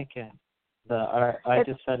like it. I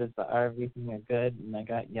just said it's the RV thing a good, and I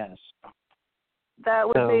got yes. That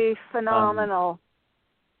would be phenomenal.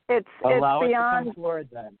 It's allow beyond. It to come forward,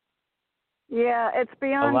 then. Yeah, it's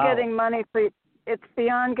beyond getting money for. It's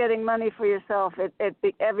beyond getting money for yourself.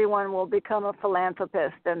 Everyone will become a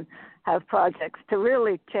philanthropist and have projects to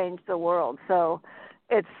really change the world. So,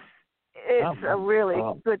 it's a really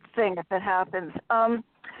good thing if it happens.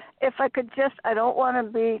 If I could I don't want to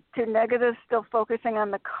be too negative, still focusing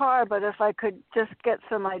on the car, but if I could just get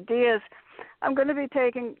some ideas. I'm going to be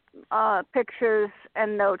taking pictures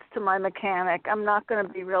and notes to my mechanic. I'm not going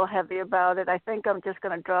to be real heavy about it. I think I'm just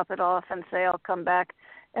going to drop it off and say I'll come back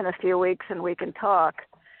in a few weeks and we can talk.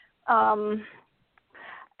 And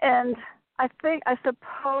I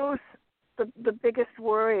suppose the biggest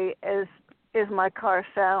worry is my car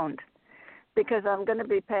sound. because I'm going to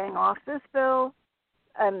be paying off this bill.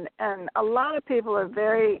 And a lot of people are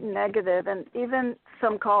very negative, and even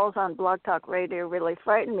some calls on Blog Talk Radio really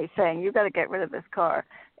frighten me, saying, you got to get rid of this car.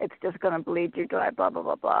 It's just going to bleed you dry, blah, blah,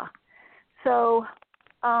 blah, blah. So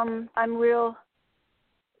I'm real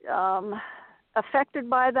affected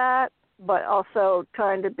by that, but also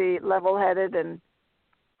trying to be level-headed. And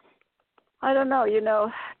I don't know,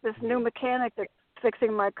 this new mechanic that's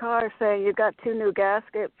fixing my car saying you got 2 new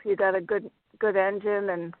gaskets, you got a good engine,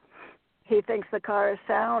 and he thinks the car is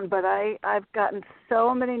sound, but I've gotten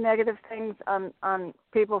so many negative things on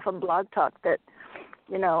people from Blog Talk that,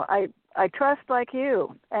 I trust like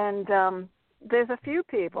you. And there's a few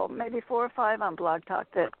people, maybe 4 or 5 on Blog Talk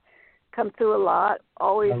that come through a lot,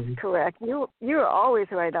 always correct. You're always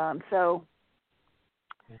right on, so.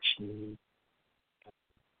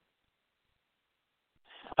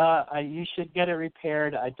 You should get it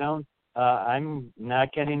repaired. I'm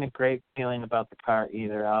not getting a great feeling about the car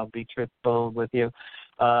either. I'll be truthful with you.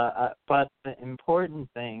 But the important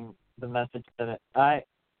thing, the message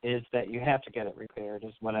is that you have to get it repaired,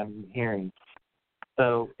 is what I'm hearing.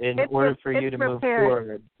 So in order for you to move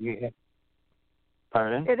forward, you have.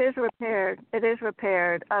 Pardon? It is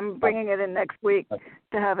repaired. I'm bringing it in next week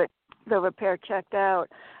to have the repair checked out.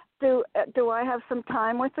 Do I have some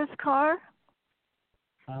time with this car?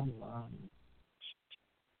 How long?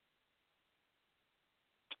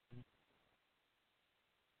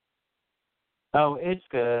 Oh, it's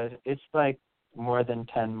good. It's like more than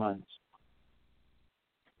 10 months.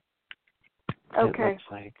 Okay. It looks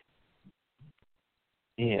like.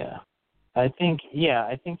 Yeah. I think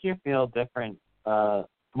you feel different. It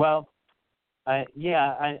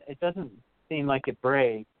doesn't seem like it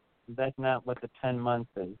breaks. That's not what the 10 months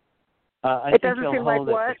is. I it think doesn't you'll seem hold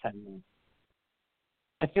like it what? for 10 months.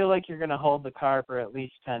 I feel like you're going to hold the car for at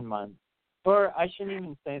least 10 months. Or I shouldn't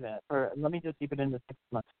even say that. Let me just keep it in the 6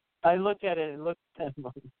 months. I looked at it. It looked 10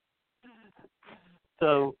 months.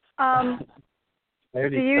 So,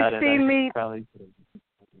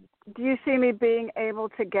 do you see me being able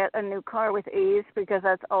to get a new car with ease? Because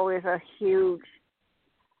that's always a huge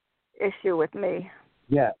issue with me.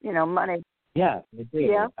 Yeah. Money. Yeah, I do.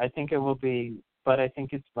 Yeah. I think it will be, but I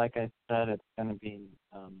think it's, like I said, it's going to be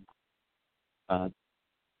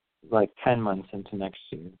like 10 months into next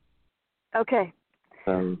year. Okay.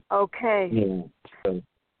 Okay.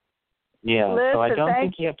 Yeah. Listen, so I don't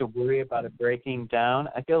think you have to worry about it breaking down.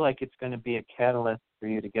 I feel like it's going to be a catalyst for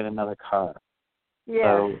you to get another car.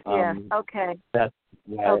 Yeah. So, Okay. That's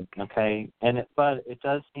okay. But it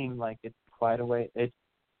does seem like it's quite a way.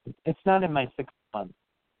 It's not in my 6 months.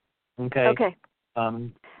 Okay. Okay.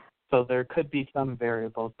 So there could be some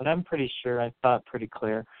variables, but I'm pretty sure I thought pretty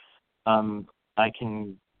clear. I'm like,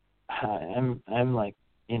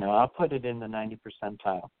 I'll put it in the 90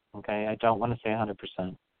 percentile. Okay. I don't want to say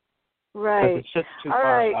 100%. Right. Because it's just too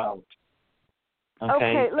far out.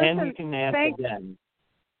 Okay. Listen, and you can ask again.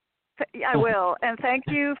 I will. And thank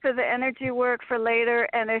you for the energy work for later.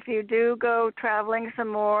 And if you do go traveling some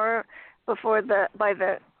more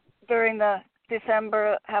during the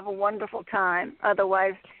December, have a wonderful time.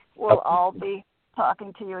 Otherwise, we'll all be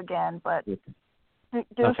talking to you again. But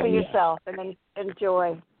do for yourself and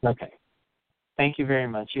enjoy. Okay. Thank you very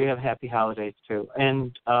much. You have happy holidays too.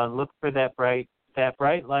 And look for that bright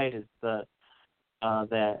light is that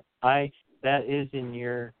is in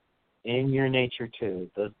your nature too.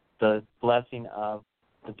 The blessing of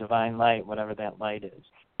the divine light, whatever that light is.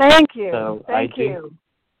 Thank you. So Thank you.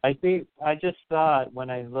 I just saw it when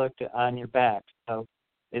I looked on your back. So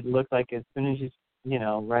it looked like as soon as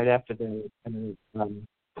right after they're going to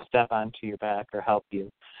step onto your back or help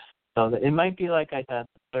you. So it might be like I said,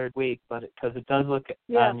 the 3rd week, but because it does look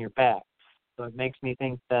on your back. So it makes me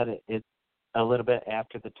think that it's a little bit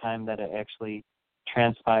after the time that it actually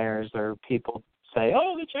transpires, or people say,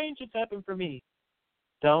 oh, the change has happened for me.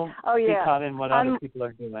 Don't be caught in what other people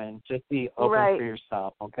are doing. Just be open for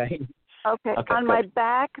yourself, okay? Okay. On my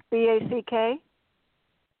back, BACK?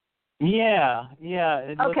 Yeah.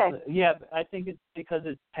 I think it's because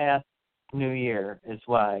it's past New Year is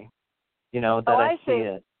why, that I see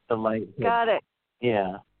it, the light. Got it.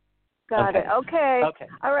 Yeah. Got it. Okay.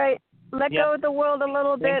 All right. Let go of the world a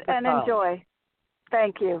little bit and enjoy.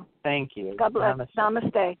 Thank you. Thank you. God bless.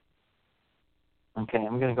 Namaste. Okay,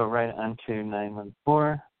 I'm going to go right on to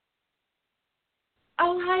 914.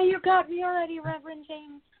 Oh, hi, you got me already, Reverend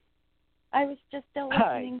James. I was just still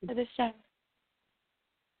listening to the show.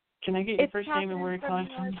 Can I get your first name and where you're calling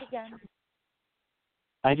from?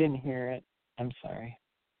 I didn't hear it. I'm sorry.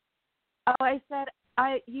 Oh, I said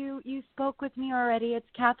you spoke with me already. It's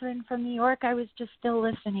Catherine from New York. I was just still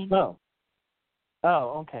listening. Oh,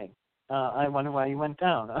 okay. I wonder why you went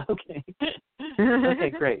down. Okay. Okay,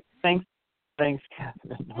 great. Thanks,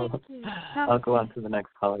 Catherine. Thank you. I'll go on to the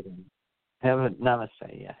next caller then. Have a namaste.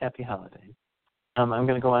 Yeah, happy holidays. I'm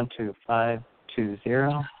going to go on to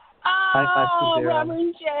 520. Oh,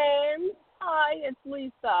 Reverend James. Hi, it's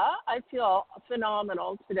Lisa. I feel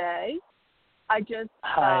phenomenal today. Hi,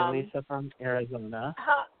 Lisa from Arizona.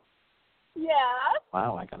 Yes.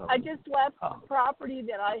 Wow, I just left the property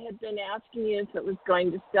that I had been asking you if it was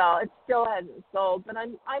going to sell. It still hasn't sold, but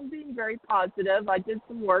I'm being very positive. I did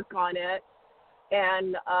some work on it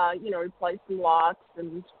and replaced some locks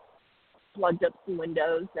and plugged up some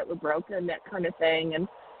windows that were broken, that kind of thing. And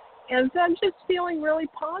so I'm just feeling really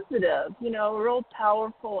positive, a real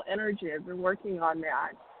powerful energy. I've been working on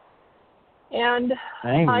that. And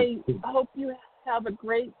I hope you have a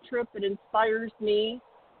great trip. It inspires me.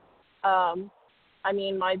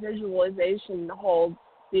 My visualization holds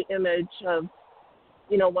the image of,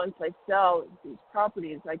 once I sell these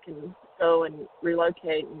properties, I can go and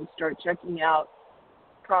relocate and start checking out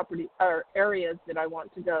property or areas that I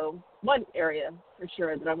want to go. One area for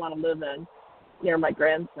sure that I want to live in near my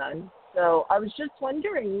grandson. So I was just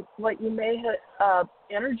wondering what you may have,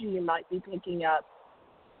 energy you might be picking up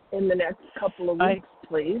in the next couple of weeks,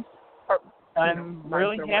 please. I'm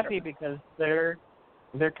really happy because they're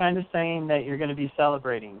kind of saying that you're going to be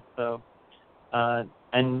celebrating. So,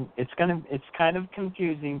 and it's kind of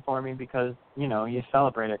confusing for me because, you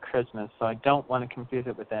celebrate at Christmas, so I don't want to confuse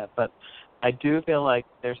it with that. But I do feel like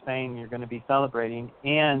they're saying you're going to be celebrating,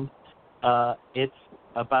 and it's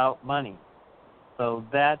about money. So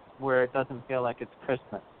that's where it doesn't feel like it's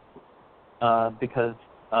Christmas. Because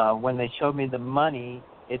when they showed me the money,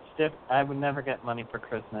 it's I would never get money for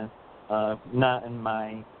Christmas. Not in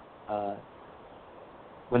my...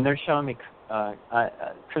 when they're showing me,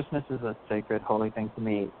 Christmas is a sacred, holy thing to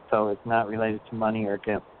me, so it's not related to money or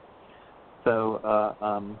gifts. So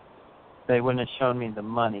they wouldn't have shown me the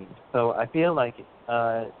money. So I feel like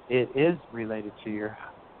it is related to your...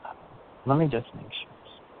 Let me just make sure.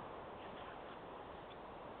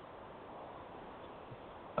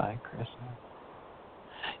 By Christmas.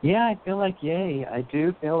 Yeah, I feel like, yay. I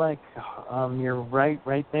do feel like you're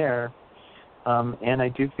right there. And I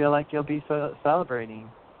do feel like you'll be celebrating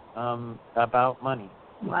about money.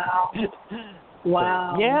 Wow.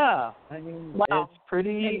 Wow. So, yeah. It's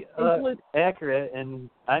pretty accurate, and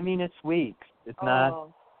it's weeks. It's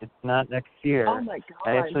not next year. Oh my God.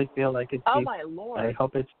 I actually feel like it's. Oh my Lord. I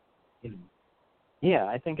hope it's. Yeah,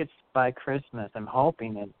 I think it's by Christmas. I'm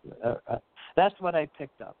hoping it. That's what I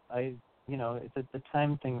picked up. It's at the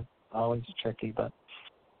time thing's always tricky, but.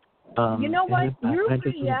 You know what? You're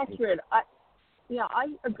pretty accurate. I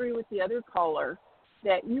agree with the other caller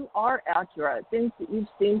that you are accurate. Things that you've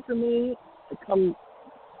seen for me come,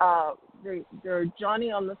 they're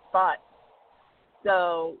Johnny on the spot.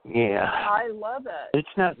 So yeah, I love it.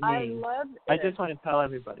 It's not me. I love it. I just want to tell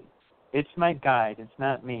everybody, it's my guide. It's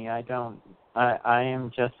not me. I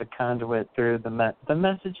am just a conduit through the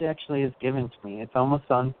message actually is given to me. It's almost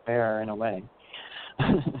unfair in a way.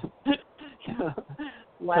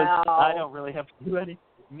 Wow. I don't really have to do anything.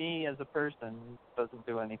 Me as a person doesn't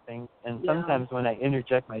do anything, and sometimes when I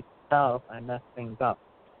interject myself, I mess things up.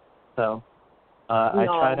 So I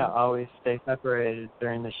try to always stay separated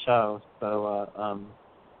during the show. So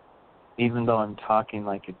even though I'm talking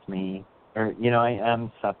like it's me, or I am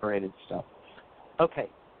separated still. Okay,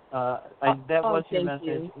 that was your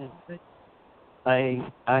message.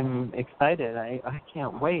 I'm excited. I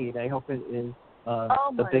can't wait. I hope it is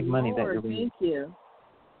the big money that you're winning. Thank you.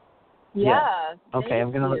 Yeah. Okay,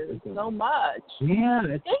 I'm gonna look at it so much. Yeah,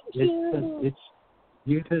 thank you. It's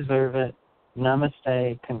you deserve it.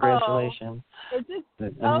 Namaste. Congratulations.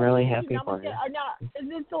 I'm really happy for you. Is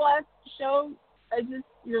this the last show? Is this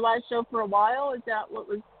your last show for a while? Is that what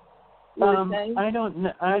was saying? I don't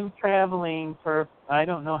know. I'm traveling for. I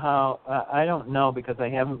don't know how. I don't know because I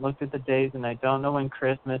haven't looked at the days and I don't know when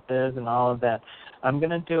Christmas is and all of that. I'm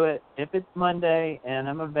gonna do it if it's Monday and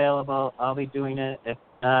I'm available. I'll be doing it. If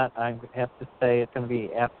not, I have to say it's going to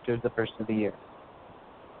be after the first of the year.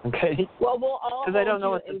 Okay. Well, we'll all I don't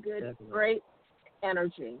know in great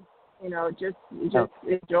energy. Just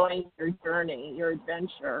enjoying your journey, your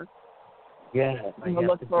adventure. Yeah. We'll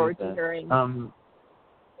look forward to hearing. I'm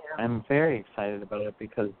very excited about it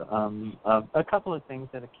because of a couple of things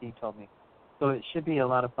that Aki told me. So it should be a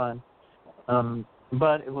lot of fun.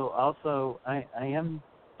 But it will also. I am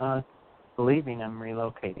believing I'm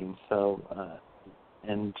relocating. So.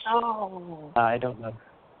 I don't know.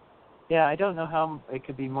 Yeah, I don't know how it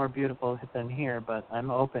could be more beautiful than here, but I'm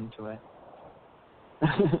open to it.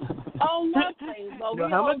 Lovely. Well, we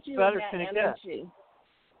how hold much you better in that can it energy.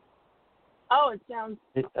 Oh, it sounds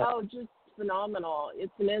just phenomenal.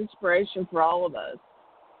 It's an inspiration for all of us.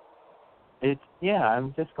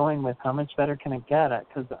 I'm just going with how much better can it get?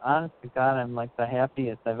 Because honest to God, I'm like the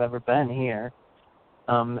happiest I've ever been here.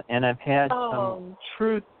 And I've had some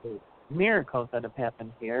truth miracles that have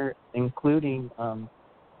happened here, including too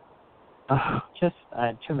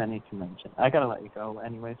many to mention. I gotta let you go,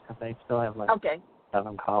 anyways, because I still have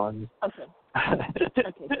 7 callers. Okay.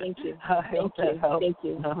 Okay. Thank you. Thank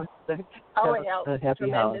you. Namaste. Oh, it helps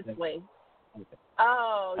tremendously. Okay.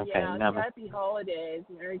 Oh, okay, yeah. namaste. Happy holidays.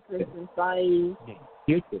 Merry Christmas. Bye.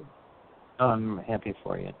 You too. I'm happy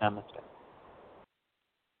for you. Namaste.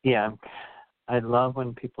 Yeah, I love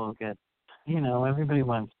when people get, everybody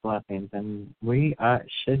wants blessings, and we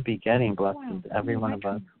should be getting blessings, every one of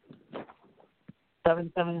us.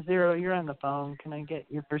 770, you're on the phone. Can I get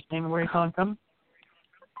your first name and where you're calling from?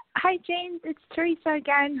 Hi, James. It's Teresa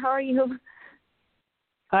again. How are you?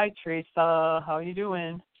 Hi, Teresa. How are you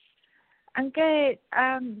doing? I'm good.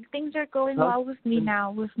 Things are going well with me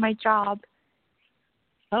now with my job.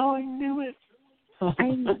 Oh, I knew it.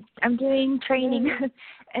 I'm doing training,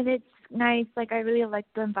 and it's nice. Like, I really like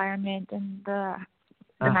the environment and the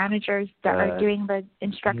managers that are doing the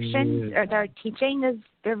instructions or that are teaching.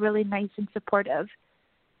 They're really nice and supportive.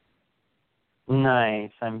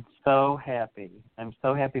 Nice. I'm so happy. I'm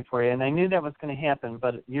so happy for you. And I knew that was going to happen,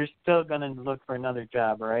 but you're still going to look for another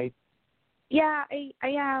job, right? Yeah, I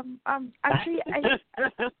am. Actually,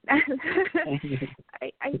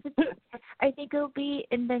 I think it'll be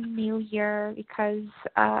in the new year because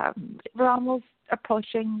we're almost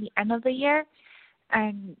approaching the end of the year,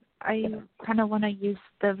 and I kind of want to use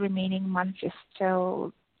the remaining months just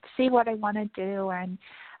to see what I want to do and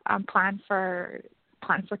plan for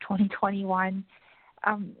 2021.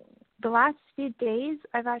 The last few days,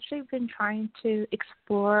 I've actually been trying to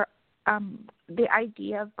explore the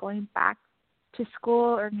idea of going back to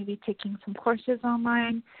school or maybe taking some courses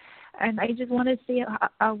online. And I just want to see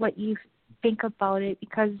what you think about it,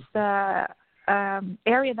 because the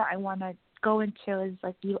area that I want to go into is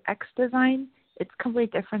like UX design. It's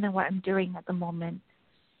completely different than what I'm doing at the moment.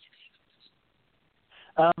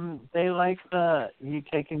 They like you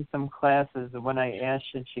taking some classes. When I asked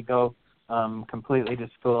should she go completely to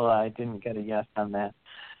school, I didn't get a yes on that.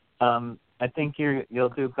 I think you'll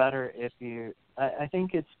do better if you. I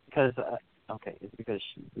think it's because it's because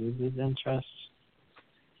she loses interest.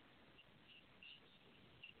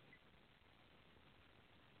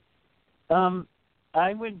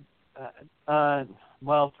 I would.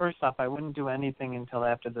 Well, first off, I wouldn't do anything until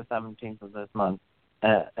after the 17th of this month.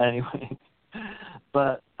 Anyway.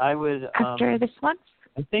 But I would... After this month?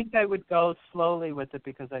 I think I would go slowly with it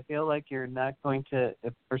because I feel like you're not going to...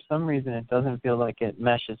 If for some reason it doesn't feel like it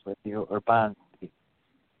meshes with you or bonds with you.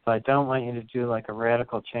 So I don't want you to do like a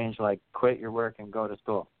radical change like quit your work and go to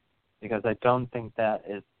school, because I don't think that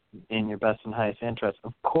is in your best and highest interest.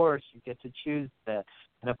 Of course, you get to choose that.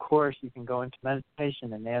 And of course, you can go into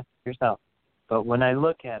meditation and ask yourself. But when I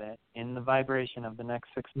look at it in the vibration of the next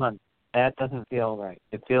 6 months, that doesn't feel right.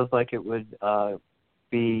 It feels like it would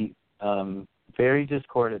be very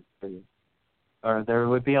discordant for you. Or there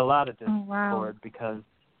would be a lot of discord because,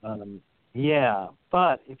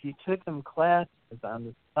 but if you took some classes on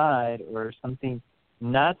the side or something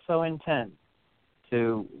not so intense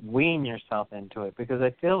to wean yourself into it, because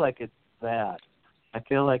I feel like it's that. I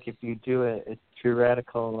feel like if you do it, it's too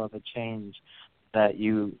radical of a change that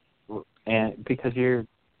because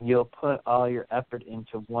you'll put all your effort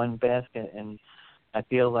into one basket, and I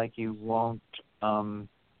feel like you won't,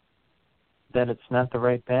 that it's not the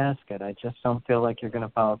right basket. I just don't feel like you're going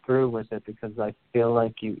to follow through with it because I feel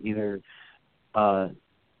like you either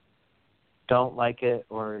don't like it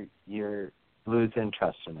or you lose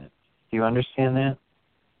interest in it. Do you understand that?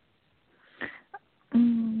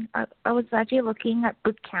 I was actually looking at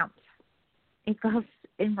boot camps. It goes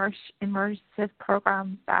immersive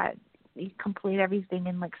programs that you complete everything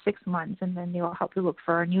in like 6 months, and then they will help you look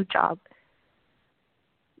for a new job.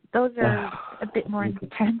 Those are a bit more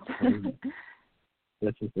intense.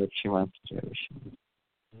 This is what she wants to do. She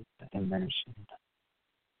wants immersion.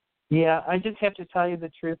 Yeah, I just have to tell you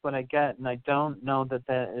the truth, what I get, and I don't know that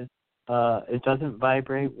is, it doesn't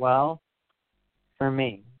vibrate well for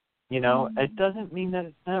me. It doesn't mean that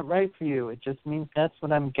it's not right for you. It just means that's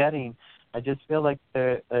what I'm getting. I just feel like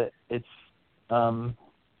it's,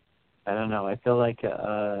 I don't know. I feel like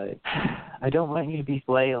I don't want you to be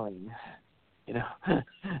flailing,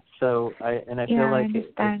 So I feel like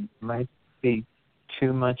it might be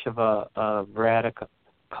too much of a radical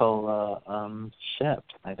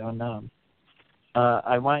shift. I don't know.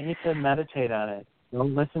 I want you to meditate on it.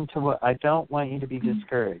 Don't listen to I don't want you to be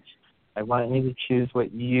discouraged. I want you to choose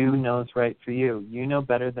what you know is right for you. You know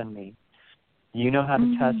better than me. You know how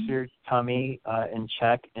to test your tummy and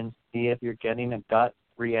check and see if you're getting a gut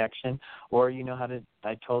reaction, or you know how to,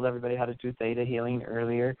 I told everybody how to do theta healing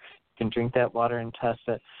earlier. You can drink that water and test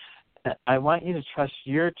it. I want you to trust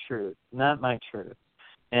your truth, not my truth.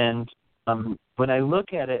 And when I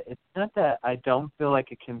look at it, it's not that I don't feel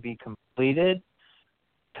like it can be completed,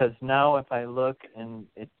 because now if I look and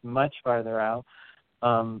it's much farther out,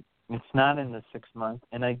 it's not in the 6 months,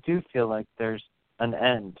 and I do feel like there's an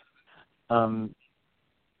end.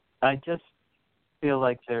 I just feel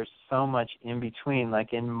like there's so much in between.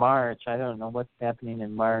 Like in March, I don't know what's happening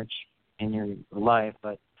in March in your life,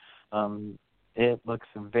 but it looks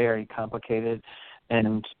very complicated,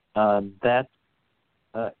 and that's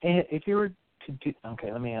if you were to do,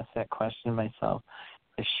 okay, let me ask that question myself.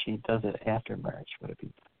 If she does it after March, would it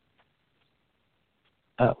be?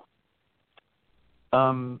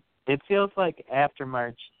 It feels like after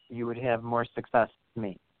March you would have more success to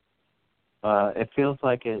me. It feels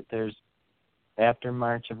like there's after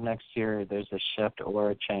March of next year there's a shift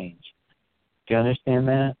or a change. Do you understand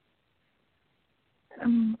that?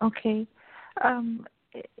 Okay.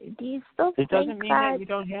 Do you still it think doesn't mean that you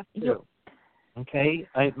don't have to. Okay?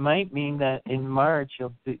 It might mean that in March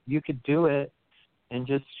you could do it and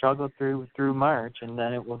just struggle through March, and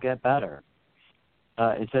then it will get better.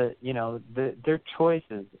 They're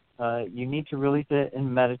choices. You need to really sit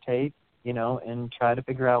and meditate, and try to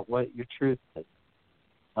figure out what your truth is.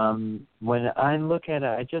 When I look at it,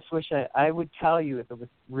 I just wish I would tell you if it was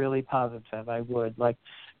really positive. I would. Like,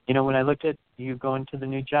 when I looked at you going to the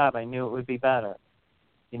new job, I knew it would be better.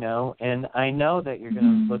 And I know that you're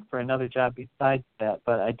going to look for another job besides that,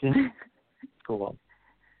 but I didn't school.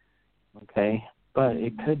 Okay? But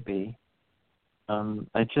it could be.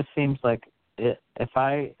 It just seems like if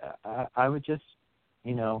I would just,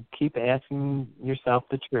 keep asking yourself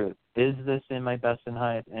the truth. Is this in my best and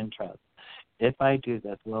highest interest? If I do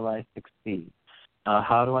this, will I succeed?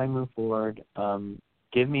 How do I move forward?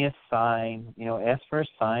 Give me a sign, ask for a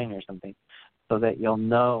sign or something so that you'll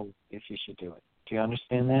know if you should do it. Do you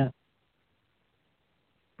understand that?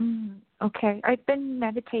 Okay. I've been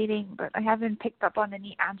meditating, but I haven't picked up on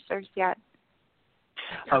any answers yet.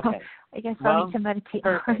 Okay. I guess I need to meditate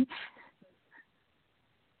more.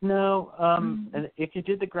 No, if you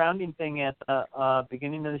did the grounding thing at the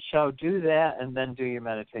beginning of the show, do that and then do your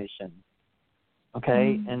meditation.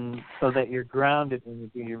 Okay? And so that you're grounded when you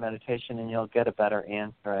do your meditation, and you'll get a better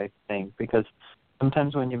answer, I think, because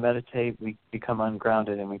sometimes when you meditate, we become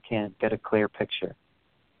ungrounded and we can't get a clear picture.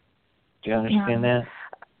 Do you understand that?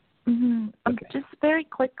 Okay. Just very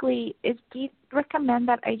quickly, do you recommend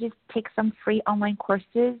that I just take some free online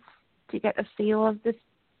courses to get a feel of this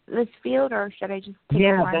field, or should I just take one?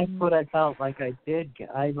 Yeah, that's what I felt like I did.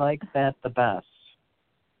 I like that the best,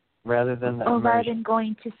 rather than the immersion. Rather than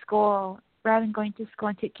going to school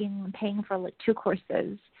and paying for like 2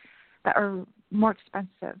 courses that are more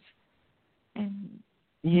expensive. And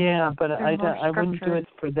yeah, but I wouldn't do it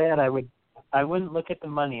for that. I wouldn't look at the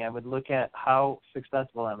money. I would look at how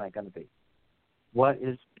successful am I going to be. What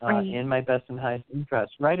is in my best and highest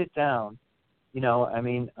interest? Write it down. It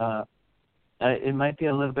might be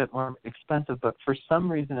a little bit more expensive, but for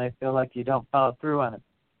some reason I feel like you don't follow through on it.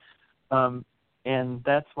 And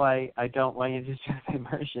that's why I don't want you to do the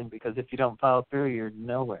immersion, because if you don't follow through, you're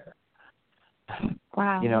nowhere.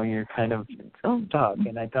 Wow. You're kind of stuck,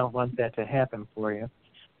 and I don't want that to happen for you.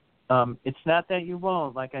 It's not that you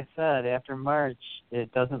won't. Like I said, after March,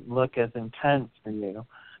 it doesn't look as intense for you.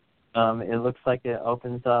 It looks like it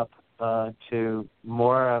opens up to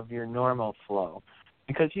more of your normal flow,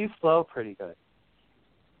 because you flow pretty good.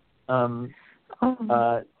 But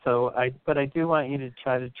I do want you to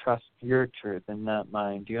try to trust your truth and not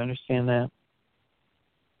mine. Do you understand that?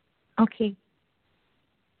 Okay.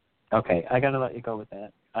 Okay, I got to let you go with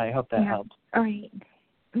that. I hope that helps. All right.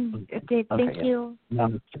 Okay, thank you.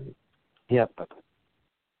 Namaste. Yep.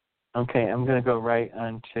 Okay, I'm going to go right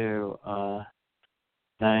on to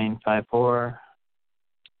 954.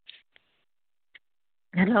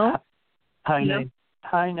 Hello? Hi, Hello?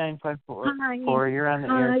 Hi, 954. Hi. You're on the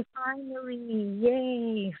air. Hi, finally.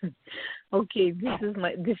 Yay. Okay, this is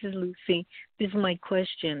Lucy. This is my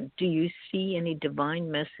question. Do you see any divine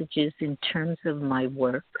messages in terms of my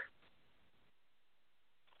work?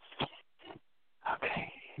 Okay.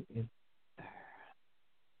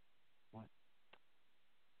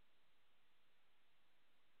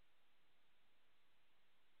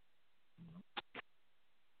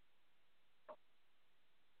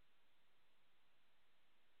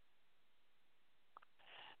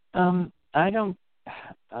 I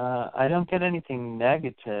don't get anything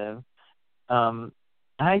negative.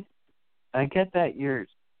 I get that you're.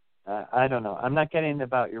 I don't know. I'm not getting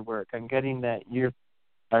about your work. I'm getting that you're.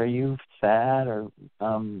 Are you sad or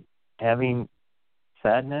having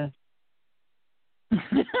sadness?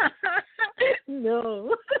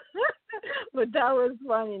 No. But that was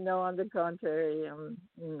funny. No, on the contrary, I'm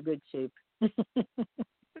in good shape.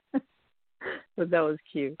 But that was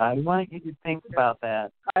cute. I want you to think about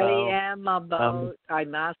that. I'm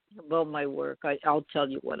asking about my work. I'll tell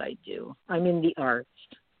you what I do. I'm in the arts.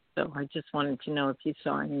 So I just wanted to know if you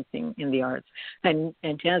saw anything in the arts. And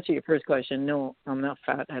to answer your first question, no, I'm not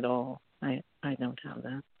fat at all. I don't have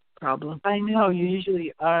that problem. I know you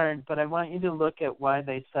usually aren't, but I want you to look at why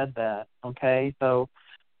they said that. Okay, so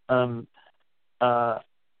in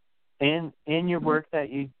your work that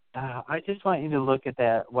you, I just want you to look at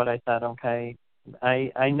that. What I said. Okay,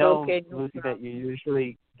 I know, okay, no Lucy, problem. that you're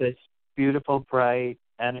usually this beautiful, bright,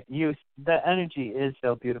 and the energy is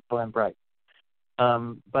so beautiful and bright.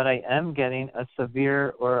 But I am getting a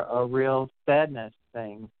severe or a real sadness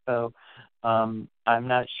thing. So I'm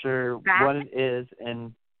not sure what it is.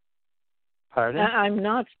 And pardon? I'm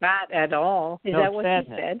not fat at all. Is that what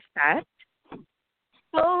sadness. you said? Fat?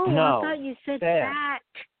 Oh, no, I thought you said sad. fat.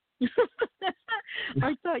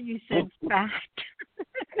 I thought you said fat.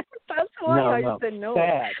 That's why I said no.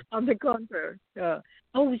 Sad. On the contrary. Sad.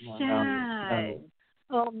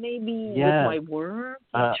 Oh, maybe with my work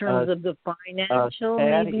in terms of the financial.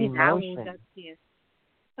 Maybe emotion. that's it.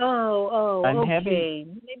 Oh, I'm okay.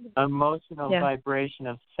 having maybe. Emotional vibration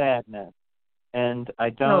of sadness, and I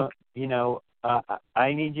don't.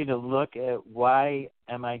 I need you to look at why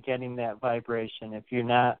am I getting that vibration. If you're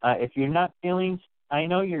not feeling, I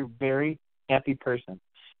know you're a very happy person,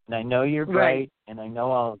 and I know you're bright, and I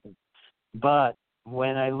know all of them. But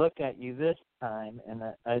when I look at you this time, and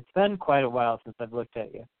it's been quite a while since I've looked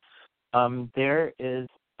at you, there is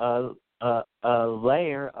a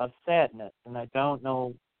layer of sadness, and I don't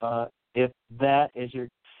know if that is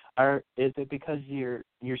is it because you're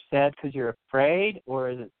sad because you're afraid, or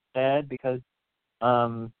is it sad because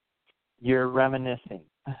you're reminiscing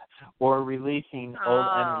or releasing old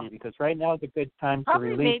energy? Because right now is a good time to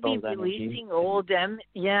release old energy. Maybe releasing old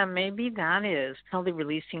maybe that is probably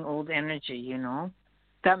releasing old energy.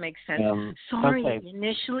 That makes sense. Sorry,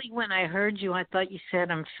 initially when I heard you, I thought you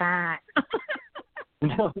said I'm fat.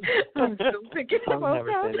 No, I'm so picking about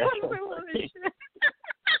that.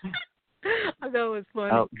 That was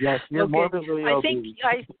funny. Oh, yes, you're morbidly obese.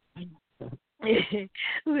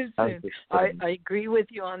 Listen, I agree with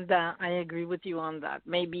you on that.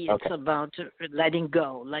 Maybe it's about letting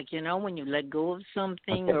go. Like, when you let go of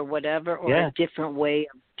something or whatever, or a different way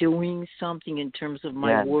of doing something in terms of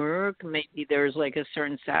my work. Maybe there's like a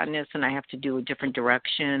certain sadness and I have to do a different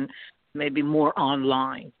direction, maybe more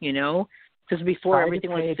online, Because before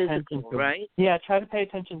everything was physical, right? Yeah, try to pay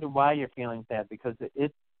attention to why you're feeling sad, because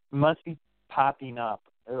it must be popping up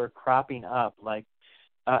or cropping up. Like,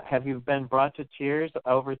 have you been brought to tears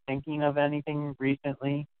over thinking of anything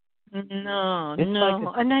recently? No,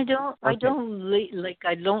 and I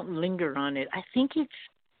don't linger on it. I think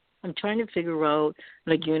I'm trying to figure out,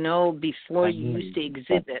 like, before you used to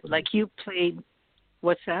exhibit, like you played.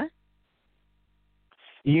 What's that?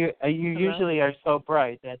 You usually are so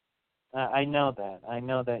bright that I know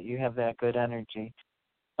that you have that good energy,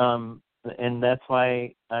 and that's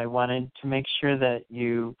why I wanted to make sure that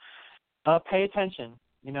you pay attention.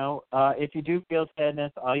 If you do feel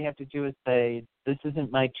sadness, all you have to do is say, "This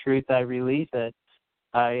isn't my truth. I release it.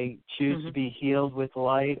 I choose to be healed with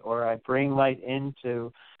light, or I bring light in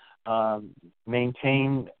to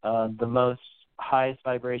maintain the most highest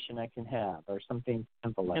vibration I can have," or something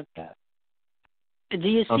simple like that. Do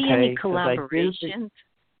you see any collaborations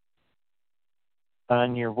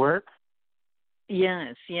on your work?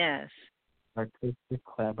 Yes. Artistic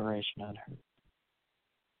collaboration on her.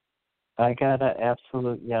 I got an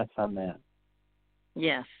absolute yes on that.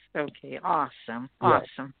 Yes. Okay. Awesome. Yes.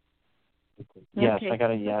 Awesome. Yes, okay. I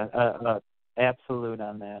got a yes. Absolute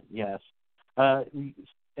on that. Yes.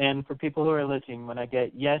 And for people who are listening, when I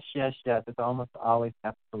get yes, it's almost always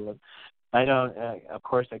absolute. I don't. Of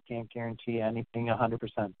course, I can't guarantee anything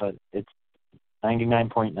 100%, but it's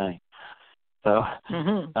 99.9. So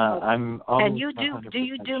I'm almost. And you do? 100% Do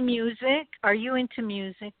you do music? Are you into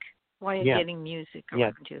music? Why are you getting music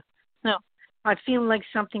around you? No, I feel like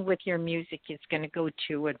something with your music is going to go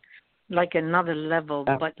to like another level,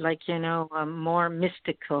 but like more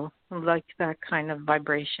mystical, like that kind of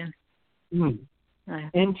vibration.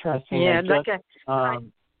 Interesting.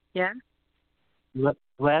 Yeah.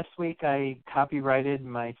 Last week I copyrighted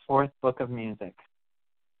my 4th book of music.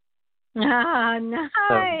 Ah,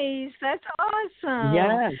 nice. So, that's awesome.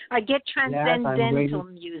 yes. I get transcendental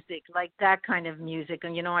Yes, music, like that kind of music.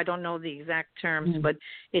 And, I don't know the exact terms, Mm. but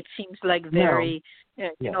it seems like No. very,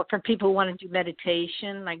 Yeah. for people who want to do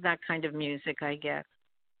meditation, like that kind of music I get.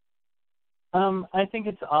 I think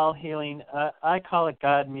it's all healing. I call it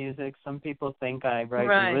God music. Some people think I write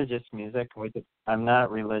religious music, which I'm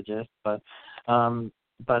not religious, but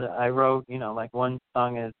I wrote, like one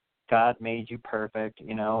song is God Made You Perfect,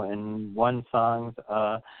 and one song's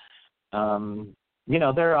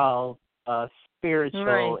they're all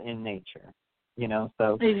spiritual in nature.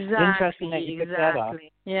 So interesting that you picked that up.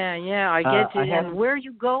 Yeah, I get it. And where are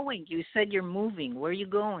you going? You said you're moving. Where are you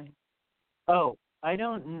going? Oh, I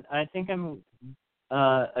think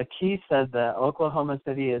Keith said that Oklahoma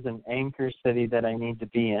City is an anchor city that I need to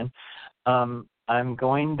be in. I'm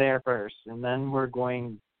going there first, and then we're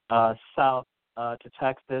going south to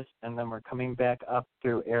Texas, and then we're coming back up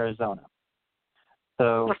through Arizona.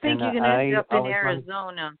 So I think you're going to end up in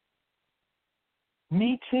Arizona.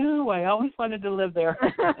 Me too. I always wanted to live there.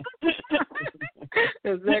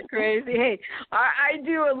 Is that crazy? Hey, I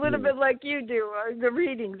do a little bit like you do. The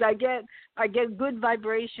readings, I get good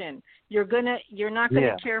vibration. You're not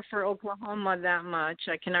gonna care for Oklahoma that much.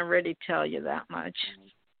 I can already tell you that much.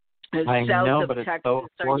 It's I south know, of but it's Texas. so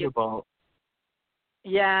affordable.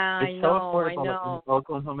 Yeah, it's so affordable in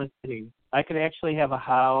Oklahoma City. I could actually have a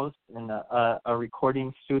house and a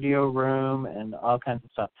recording studio room and all kinds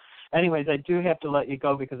of stuff. Anyways, I do have to let you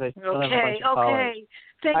go because I still have a bunch of callers.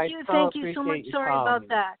 Thank you so much. Sorry about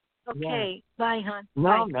that. Okay, bye, hon.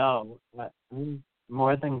 No. I'm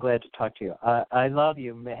more than glad to talk to you. I love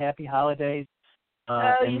you. Happy holidays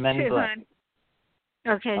and many blessings.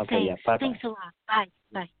 Okay, thanks. Yeah, bye-bye. Thanks a lot.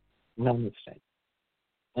 Bye. Namaste.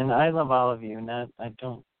 And I love all of you. I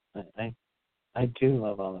do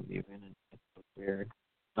love all of you, and it's so weird.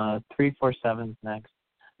 347's next.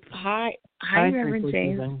 Hi, Reverend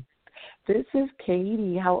James. This is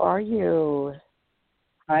Katie. How are you?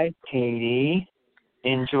 Hi, Katie.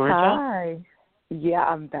 In Georgia? Hi. Yeah,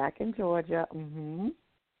 I'm back in Georgia. Mm-hmm.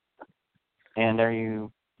 And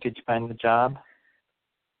did you find the job?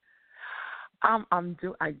 I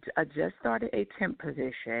just started a temp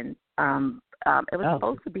position. It was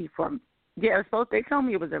supposed to be they told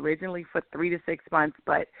me it was originally for 3 to 6 months,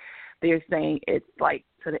 but they're saying it's like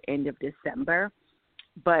to the end of December.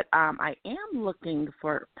 But I am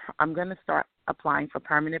I'm going to start applying for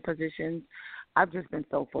permanent positions. I've just been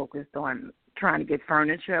so focused on trying to get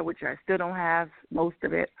furniture, which I still don't have most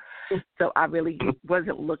of it. So I really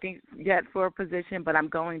wasn't looking yet for a position, but I'm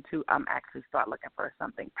going to actually start looking for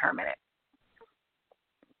something permanent.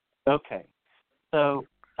 Okay. So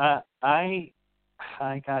I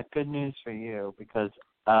got good news for you because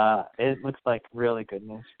it looks like really good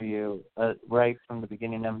news for you right from the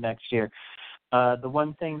beginning of next year. The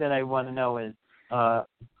one thing that I want to know is,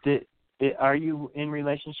 are you in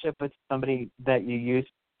relationship with somebody that you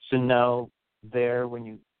used to know there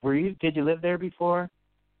did you live there before?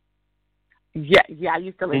 Yeah, I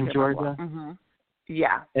used to live in Georgia. Mm-hmm.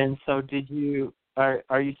 Yeah. And so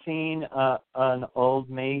are you seeing an old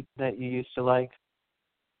mate that you used to like?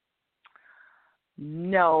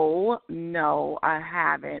 No, I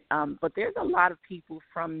haven't. But there's a lot of people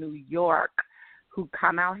from New York who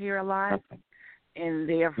come out here a lot. Okay. And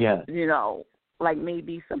they're, like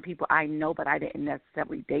maybe some people I know, but I didn't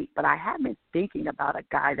necessarily date. But I have been thinking about a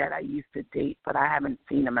guy that I used to date, but I haven't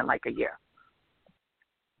seen him in like a year.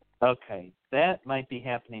 Okay, that might be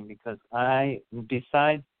happening because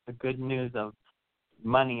besides the good news of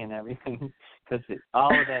money and everything, because all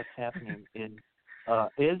of that's happening is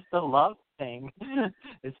the love thing.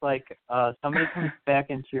 It's like somebody comes back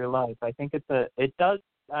into your life. I think it does.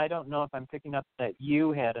 I don't know if I'm picking up that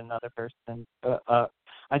you had another person.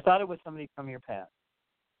 I thought it was somebody from your past.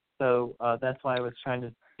 So that's why I was trying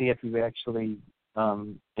to see if you actually,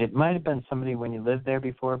 it might have been somebody when you lived there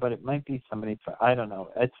before, but it might be somebody, I don't know.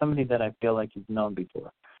 It's somebody that I feel like you've known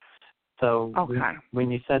before. So when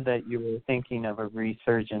you said that you were thinking of a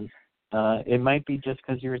resurgence, it might be just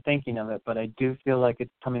because you were thinking of it, but I do feel like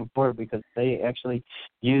it's coming forward because they actually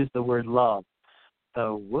use the word love.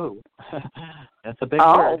 So, woo, that's a big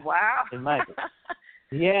word. Oh, wow. In my book.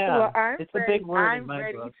 Yeah, well, it's a big word in my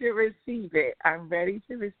book. I'm ready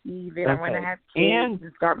to receive it. Okay. I'm going to have kids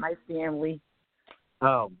and start my family.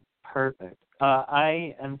 Oh, perfect.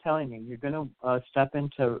 I am telling you, you're going to step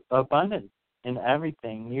into abundance in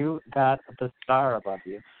everything. You got the star above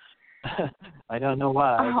you. I don't know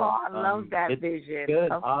why. Oh, but, I love that vision. Good.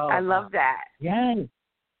 I love that.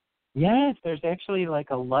 Yes, there's actually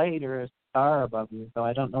like a light or a star above you, so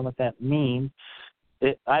I don't know what that means.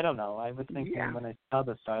 I don't know. I was thinking when I saw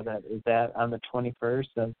the star that is that on the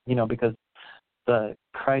 21st of, because the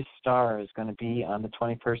Christ star is going to be on the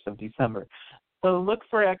 21st of December. So look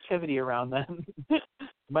for activity around then.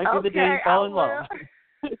 Might be the day you fall in love.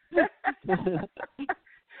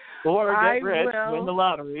 Or get rich, win the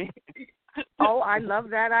lottery. Oh, I love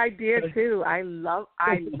that idea too. I love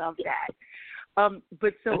that.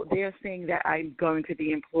 But so they're saying that I'm going to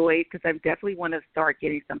be employed because I definitely want to start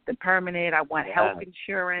getting something permanent. I want health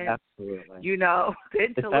insurance. Absolutely. Dental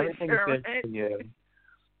insurance. Good for you.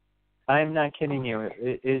 I'm not kidding you.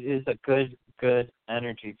 It is a good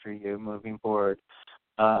energy for you moving forward.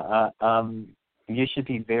 You should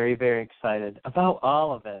be very, very excited about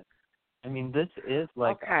all of it. I mean, this is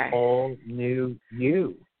like a whole new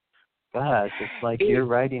you. Gosh, it's like you're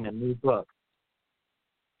writing a new book.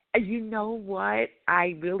 You know what?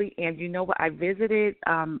 I really am. You know what? I visited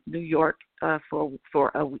New York for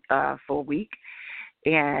a week,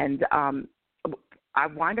 and I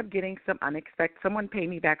wound up getting some unexpected. Someone paid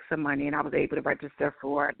me back some money, and I was able to register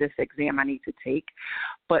for this exam I need to take.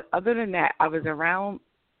 But other than that, I was around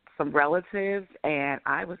some relatives, and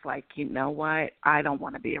I was like, you know what? I don't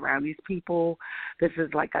want to be around these people. This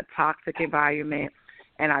is like a toxic environment.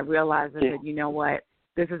 And I realized that, you know what?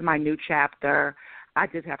 This is my new chapter. I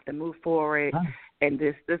just have to move forward, and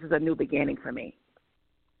this is a new beginning for me.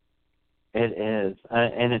 It is,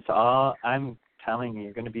 and it's all. I'm telling you,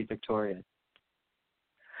 you're going to be victorious.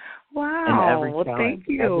 Wow! And every well, thank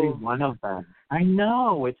you. Every one of them. I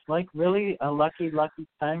know it's like really a lucky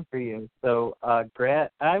time for you. So,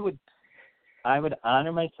 I would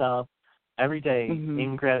honor myself every day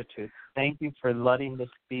in gratitude. Thank you for letting this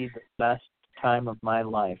be the best time of my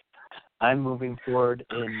life. I'm moving forward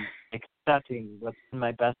in accepting what's in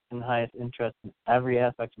my best and highest interest in every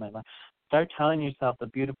aspect of my life. Start telling yourself the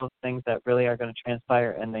beautiful things that really are going to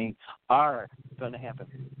transpire, and they are going to happen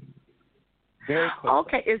very quickly.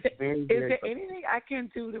 Okay, is there quickly. anything I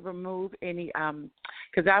can do to remove any?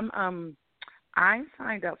 Because I'm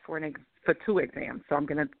signed up for two exams, so I'm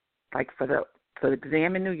going to for the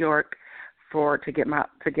exam in New York to get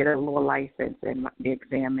a law license and the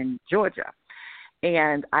exam in Georgia,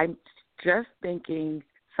 and I'm just thinking.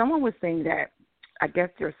 Someone was saying that I guess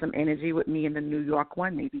there's some energy with me in the New York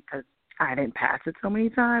one, maybe because I didn't pass it so many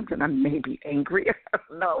times and I'm maybe angry. I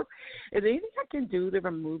don't know. Is there anything I can do to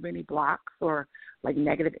remove any blocks or like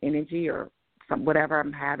negative energy or whatever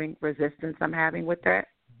I'm having, resistance I'm having with that?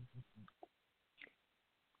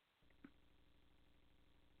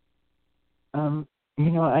 I'm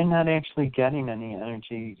not actually getting any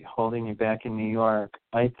energy holding you back in New York.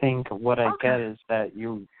 I think what I get is that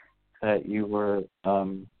you were,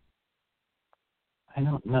 I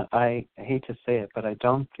don't know, I hate to say it, but I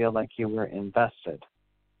don't feel like you were invested.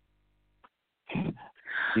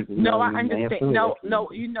 No, I understand.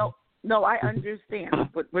 No, I understand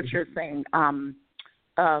what you're saying. I'm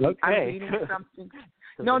reading something.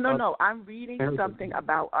 No. I'm reading something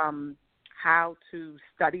about how to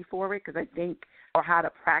study for it or how to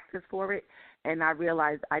practice for it, and I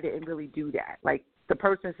realized I didn't really do that. Like the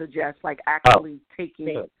person suggests, actually taking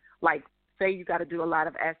it. Like, say you got to do a lot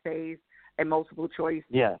of essays and multiple choice.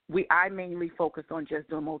 Yeah. I mainly focused on just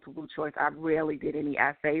doing multiple choice. I rarely did any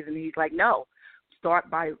essays. And he's like, no, start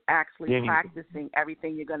by actually practicing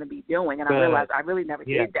everything you're going to be doing. And I realized I really never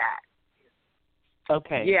did that.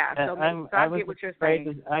 Okay. Yeah. So I get what you're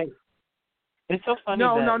saying. It's so funny.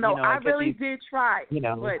 No. I really did try.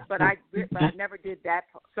 But I never did that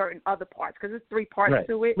certain other parts because there's 3 parts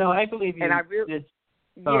to it. No, I believe you. And I really did.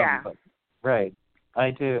 Right.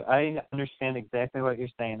 I do. I understand exactly what you're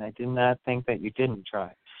saying. I did not think that you didn't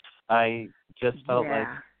try. I just felt like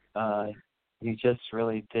you just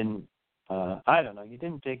really didn't, I don't know, you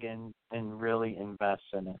didn't dig in and really invest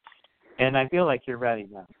in it. And I feel like you're ready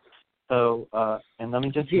now. So, and let me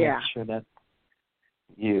just make sure that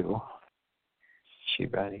is she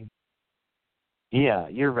ready? Yeah,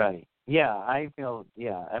 you're ready. Yeah, I feel,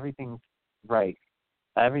 everything's right.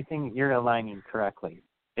 Everything, you're aligning correctly.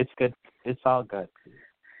 It's good. It's all good.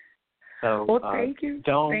 So, thank you.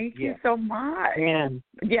 Thank you so much. And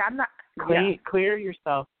I'm not. Clear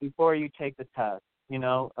yourself before you take the test. You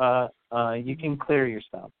can clear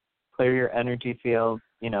yourself, clear your energy field,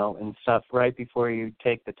 and stuff right before you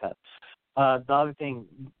take the test. The other thing,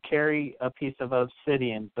 carry a piece of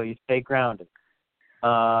obsidian so you stay grounded.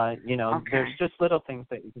 There's just little things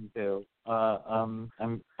that you can do.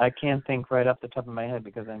 I can't think right off the top of my head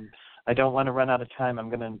because I don't want to run out of time. I'm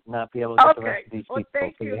going to not be able to get the rest of these people.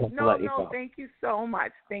 Thank you. Go. Thank you so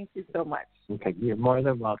much. Thank you so much. Okay, you're more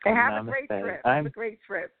than welcome. And have a great trip. Have a great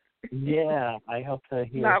trip. Yeah, I hope to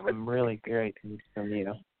hear some really great things from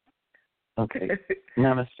you. Okay.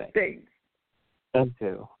 Namaste. Thanks. Thank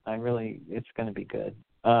you. It's going to be good.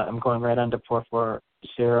 I'm going right on to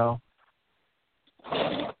 440.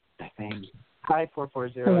 I think. Hi,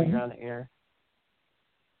 440. Hello. You're on the air.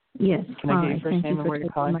 Yes. Can I get your first name and where you're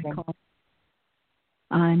calling from?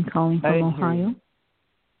 I'm calling from Ohio.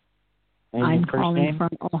 I'm calling from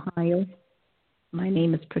Ohio. My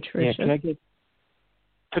name is Patricia. Yeah, can I get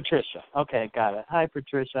Patricia? Okay, got it. Hi,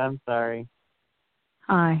 Patricia. I'm sorry.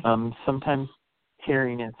 Hi. Sometimes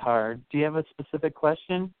hearing is hard. Do you have a specific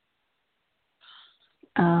question?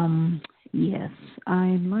 Yes.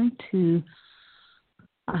 I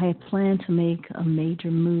had planned to make a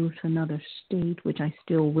major move to another state, which I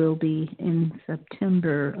still will be in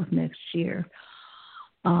September of next year.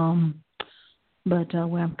 But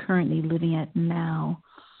where I'm currently living at now,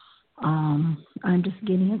 I'm just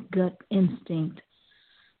getting a gut instinct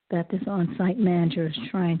that this on-site manager is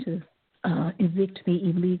trying to evict me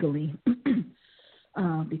illegally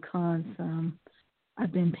because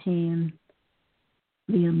I've been paying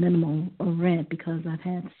the minimal rent because I've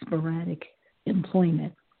had sporadic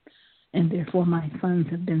employment, and therefore my funds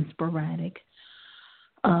have been sporadic.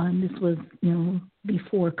 And this was,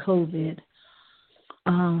 before COVID,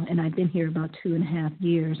 and I've been here about 2.5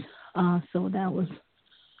 years. So that was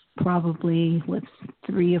probably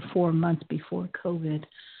 3 or 4 months before COVID.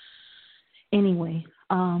 Anyway,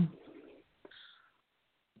 I'm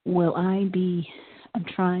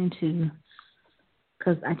trying to,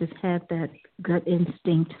 because I just had that gut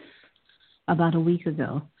instinct about a week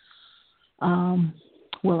ago.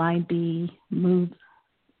 Will I be moved?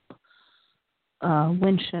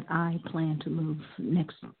 When should I plan to move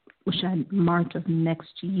March of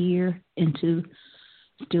next year into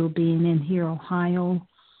still being in here, Ohio,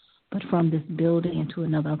 but from this building into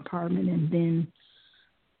another apartment and then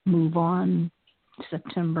move on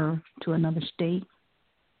September to another state?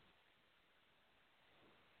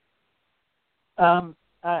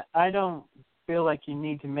 I don't feel like you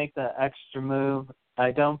need to make the extra move.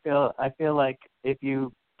 I do feel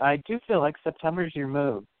like September's your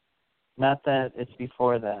move, not that it's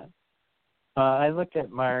before that. I looked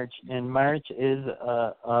at March, and March is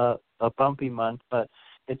a bumpy month, but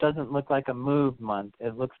it doesn't look like a move month.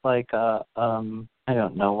 It looks like I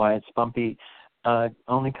don't know why it's bumpy,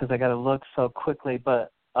 only because I got to look so quickly.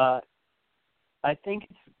 But I think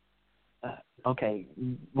it's okay.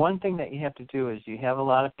 One thing that you have to do is you have a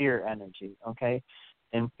lot of fear energy, okay?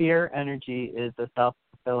 And fear energy is a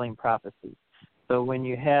self-fulfilling prophecy. So when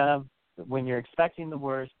you're expecting the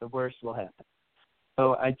worst will happen.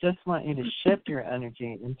 So I just want you to shift your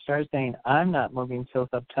energy and start saying, I'm not moving till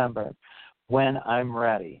September when I'm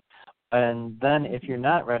ready. And then if you're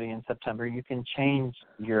not ready in September, you can change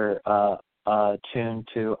your tune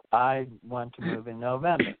to, I want to move in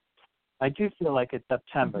November. I do feel like it's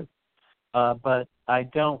September, but I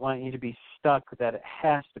don't want you to be stuck that it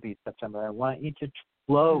has to be September. I want you to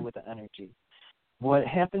flow with the energy. What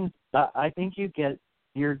happens, I think you get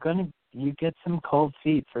some cold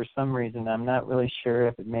feet for some reason. I'm not really sure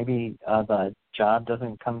if maybe the job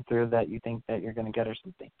doesn't come through that you think that you're going to get or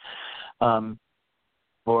something,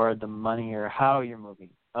 or the money or how you're moving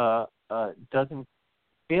doesn't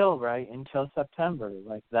feel right until September.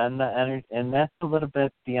 Like then the energy, and that's a little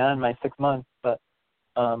bit beyond my 6 months. But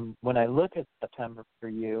when I look at September for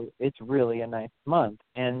you, it's really a nice month.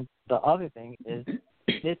 And the other thing is,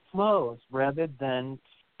 it flows rather than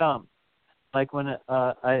stumps. Like when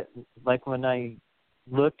I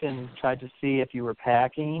looked and tried to see if you were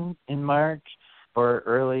packing in March or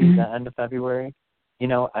early the end of February,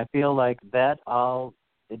 I feel like that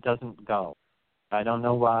it doesn't go. I don't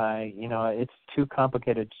know why. It's too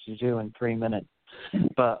complicated to do in 3 minutes.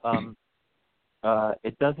 But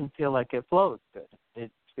it doesn't feel like it flows good.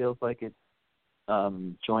 It feels like it's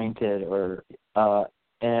jointed or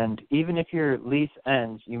and even if your lease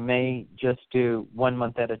ends, you may just do 1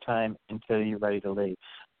 month at a time until you're ready to leave.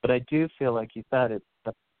 But I do feel like you said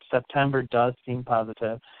September does seem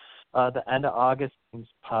positive. The end of August seems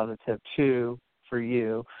positive too for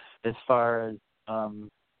you, as far as I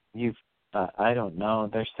don't know.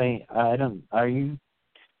 They're saying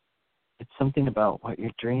it's something about what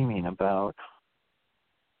you're dreaming about.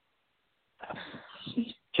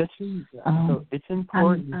 So it's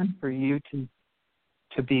important for you to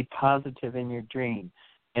be positive in your dream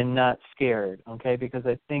and not scared, okay? Because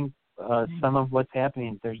I think some of what's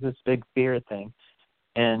happening, there's this big fear thing,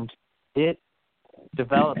 and it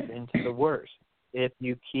develops into the worst if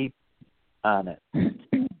you keep on it.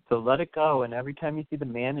 So let it go, and every time you see the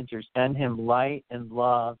manager, send him light and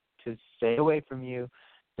love to stay away from you,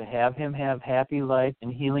 to have him have happy life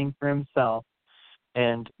and healing for himself,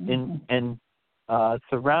 and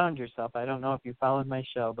surround yourself. I don't know if you followed my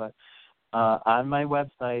show, but on my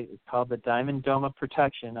website, it's called the Diamond Dome of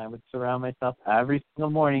Protection. I would surround myself every single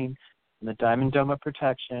morning in the Diamond Dome of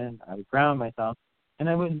Protection. I would ground myself. And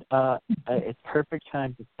I would, it's perfect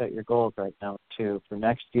time to set your goals right now, too, for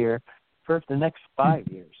next year, for the next 5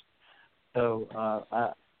 years. So,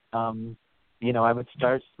 I would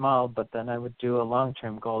start small, but then I would do a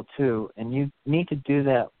long-term goal, too. And you need to do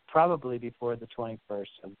that probably before the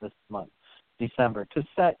 21st of this month, December, to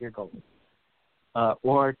set your goals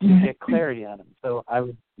or to get clarity on them. So I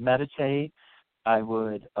would meditate. I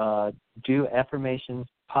would do affirmations,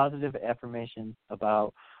 positive affirmations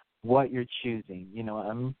about what you're choosing.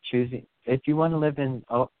 I'm choosing, if you want to live in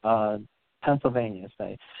Pennsylvania,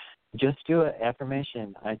 say, just do an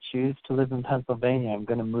affirmation. I choose to live in Pennsylvania. I'm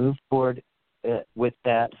going to move forward with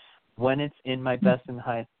that when it's in my best and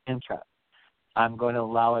highest interest. I'm going to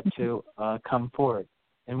allow it to come forward.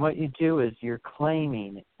 And what you do is you're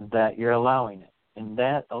claiming that you're allowing it, and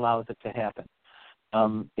that allows it to happen.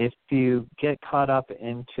 If you get caught up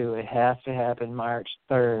into it has to happen March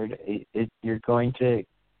 3rd, you're going to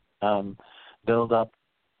build up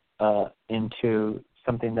into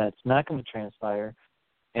something that's not going to transpire,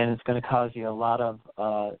 and it's going to cause you a lot of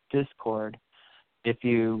discord if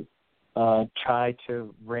you try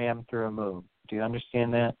to ram through a move. Do you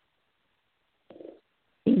understand that?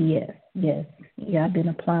 Yes. Yeah, I've been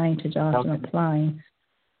applying to jobs and applying,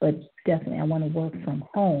 but definitely I want to work from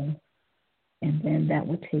home, and then that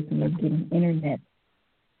would take me getting internet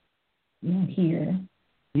here,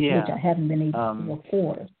 which I haven't been able to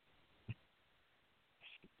afford.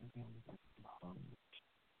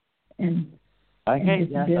 And I get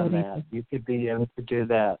yes on that. You could be able to do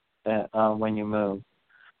that when you move.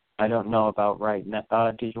 I don't know about right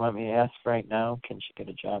now. Do you want me to ask right now? Can she get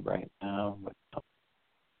a job right now?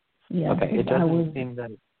 Yeah. Okay. It doesn't seem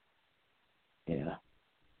that. Yeah.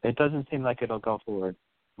 It doesn't seem like it'll go forward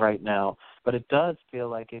right now, but it does feel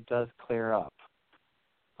like it does clear up.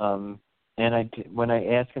 And when I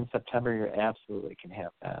ask in September, you absolutely can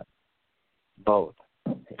have that. Both.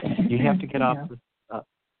 You have to get off.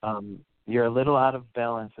 You're a little out of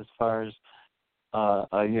balance as far as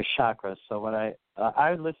your chakras. So what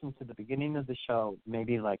I listened to the beginning of the show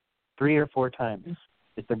maybe like 3 or 4 times.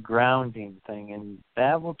 It's a grounding thing, and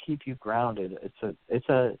that will keep you grounded. It's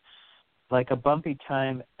a like a bumpy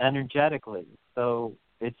time energetically. So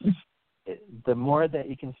the more that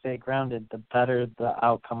you can stay grounded, the better the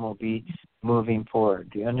outcome will be moving forward.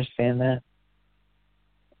 Do you understand that?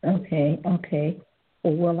 Okay.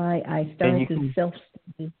 Well, I started to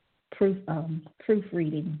self-study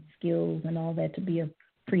proofreading skills and all that to be a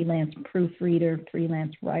freelance proofreader,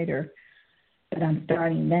 freelance writer. But I'm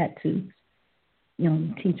starting that to,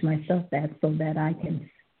 teach myself that so that I can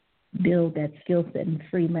build that skill set and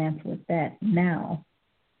freelance with that now.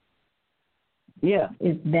 Yeah.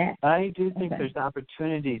 I do think there's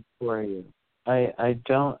opportunities for you. I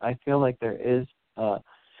feel like there is.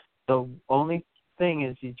 The only thing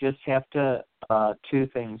is you just have to, 2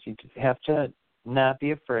 things. You have to not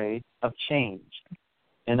be afraid of change.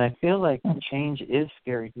 And I feel like change is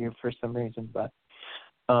scary to you for some reason, but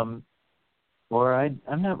I'm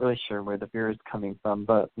not really sure where the fear is coming from,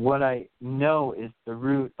 but what I know is the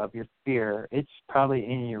root of your fear, it's probably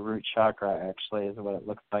in your root chakra, actually, is what it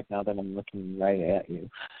looks like now that I'm looking right at you.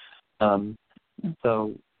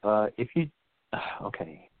 So if you,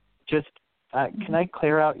 just, can I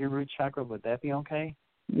clear out your root chakra? Would that be okay?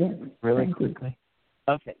 Yes. Really quickly?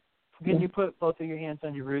 Okay. Can you put both of your hands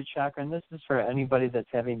on your root chakra? And this is for anybody that's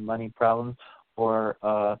having money problems or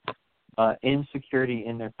insecurity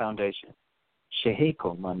in their foundation. I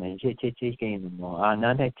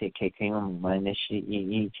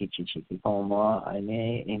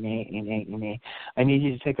need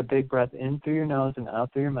you to take a big breath in through your nose and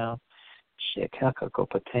out through your mouth.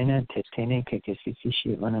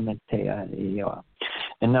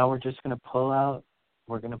 And now we're just going to pull out.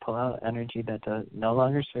 We're going to pull out energy that no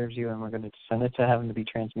longer serves you, and we're going to send it to heaven to be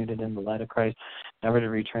transmuted in the light of Christ, never to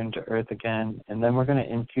return to earth again. And then we're going to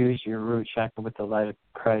infuse your root chakra with the light of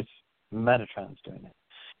Christ. Metatron's doing it.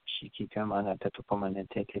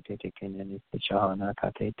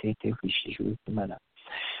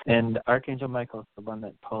 And Archangel Michael is the one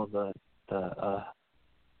that pulled the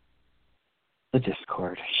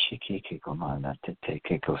discord.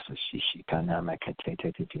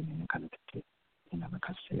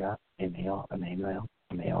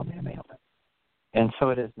 And so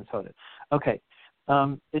it is, and so it is. Okay.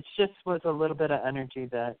 It just was a little bit of energy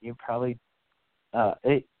that you probably,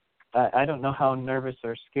 I don't know how nervous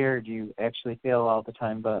or scared you actually feel all the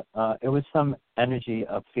time, but it was some energy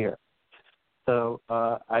of fear. So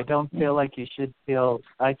I don't feel like you should feel.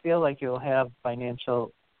 I feel like you'll have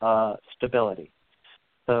financial stability.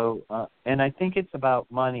 So, and I think it's about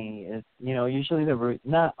money. Is usually the root,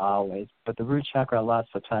 not always, but the root chakra lots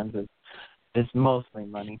of times is mostly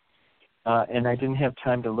money. And I didn't have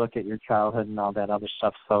time to look at your childhood and all that other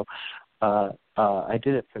stuff, so I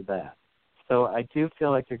did it for that. So I do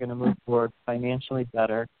feel like you're going to move forward financially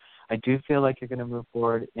better. I do feel like you're going to move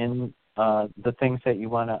forward in the things that you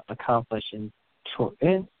want to accomplish. It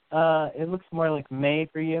looks more like May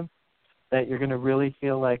for you, that you're going to really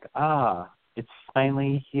feel like, it's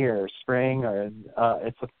finally here, spring, or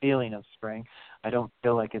it's a feeling of spring. I don't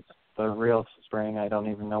feel like it's the real spring. I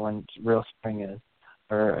don't even know when real spring is,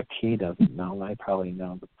 or a key doesn't know. I probably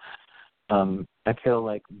know. I feel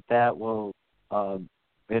like that will,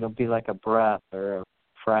 it'll be like a breath or a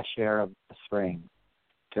fresh air of the spring.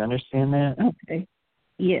 Do you understand that? Okay.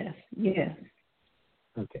 Yes.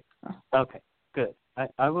 Okay, good.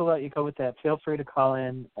 I will let you go with that. Feel free to call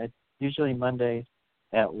in. It's usually Mondays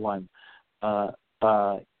at 1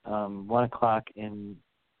 o'clock in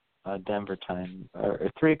Denver time,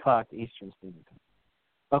 or 3 o'clock Eastern Standard Time.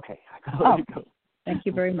 Okay, I gotta let you go. Thank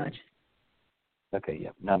you very much. Okay,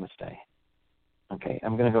 yep, namaste. Okay,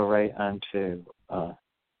 I'm going to go right on to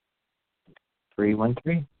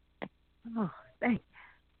 313. Oh, thanks.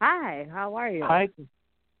 Hi, how are you? Hi.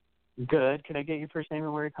 Good. Can I get your first name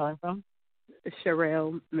and where you're calling from?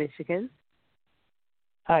 Sherelle, Michigan.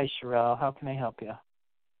 Hi, Sherelle. How can I help you?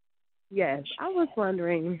 Yes, I was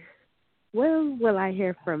wondering, when will I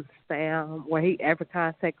hear from Sam? Will he ever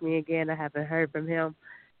contact me again? I haven't heard from him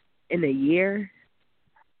in a year.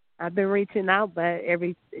 I've been reaching out, but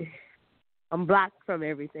I'm blocked from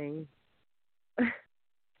everything.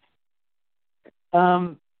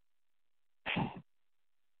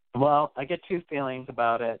 Well, I get two feelings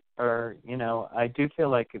about it, or, I do feel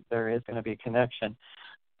like there is going to be a connection.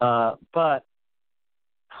 But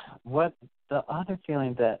what the other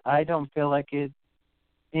feeling that I don't feel like it's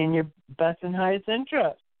in your best and highest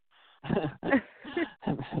interest. I'm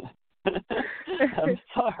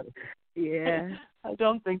sorry. Yeah. I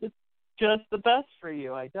don't think it's just the best for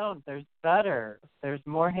you. I don't. There's better. There's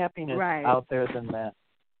more happiness out there than that.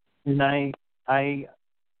 And I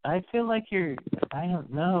feel like I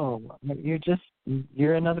don't know.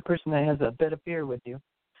 You're another person that has a bit of fear with you.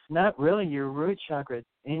 Not really your root chakra.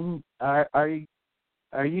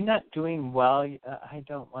 Are you not doing well? I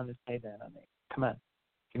don't want to say that on it. Come on.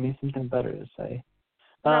 Give me something better to say.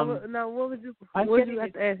 No, what would you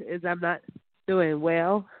have to ask is I'm not doing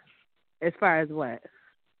well? As far as what?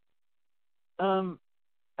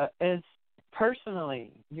 As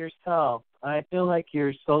personally, yourself, I feel like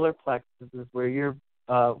your solar plexus is where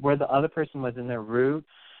where the other person was in their root.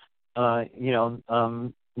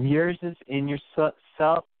 Yours is in your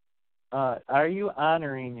self. Are you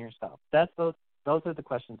honoring yourself? Those are the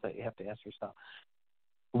questions that you have to ask yourself.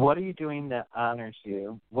 What are you doing that honors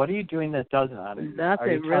you? What are you doing that doesn't honor you? Nothing,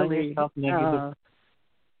 are you telling yourself negative?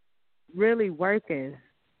 Really working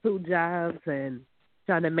 2 jobs and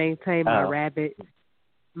trying to maintain my rabbit,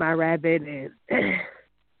 and I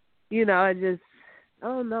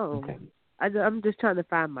don't know. Okay. I'm just trying to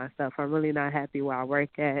find myself. I'm really not happy where I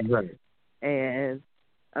work at, and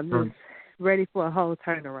I'm just ready for a whole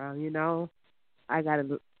turnaround. I got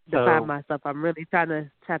to define myself. I'm really trying to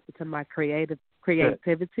tap into my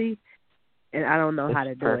creativity, and I don't know how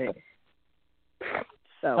to do it.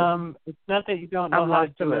 So it's not that you don't know how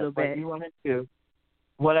to do it. What you want to do,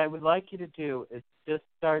 what I would like you to do is just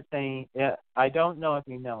start saying, I don't know if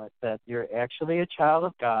you know it, that you're actually a child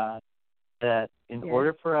of God, that in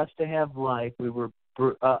order for us to have life, we were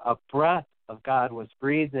a breath of God was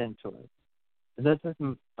breathed into us. This is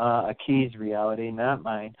a key's reality, not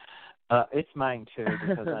mine. It's mine too,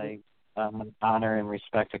 because I honor and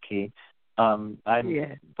respect a key.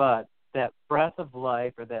 But that breath of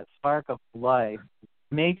life, or that spark of life,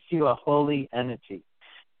 makes you a holy entity.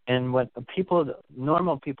 And what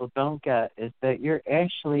normal people don't get is that you're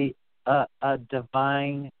actually a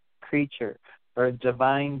divine creature, or a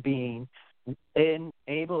divine being, and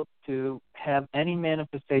able to have any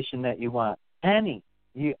manifestation that you want.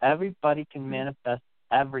 Everybody can manifest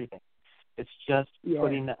everything. It's just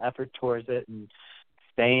putting the effort towards it and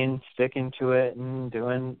sticking to it and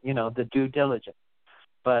doing, the due diligence.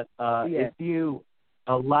 But if you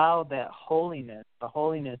allow that holiness, the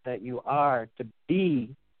holiness that you are to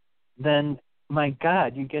be, then, my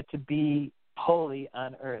God, you get to be holy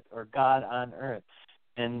on earth, or God on earth.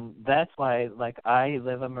 And that's why, I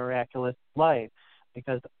live a miraculous life,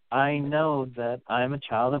 because I know that I'm a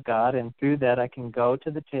child of God, and through that I can go to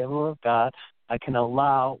the table of God. I can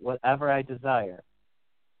allow whatever I desire.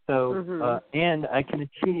 So, and I can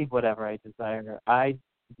achieve whatever I desire. I've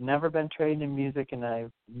never been trained in music, and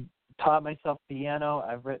I've taught myself piano.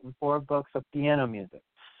 I've written 4 books of piano music.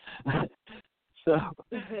 So,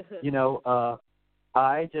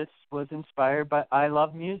 I just was inspired by, I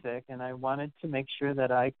love music, and I wanted to make sure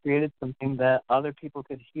that I created something that other people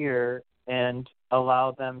could hear and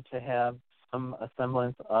allow them to have a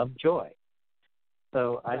semblance of joy.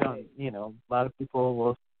 So I don't, a lot of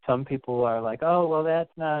people some people are like, oh, well, that's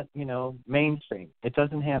not, mainstream. It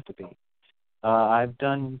doesn't have to be. I've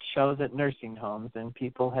done shows at nursing homes, and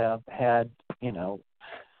people have had,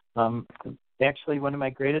 actually one of my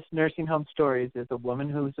greatest nursing home stories is a woman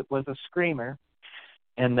who was a screamer,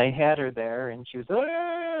 and they had her there, and she was,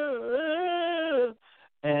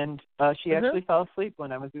 and she actually fell asleep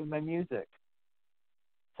when I was doing my music.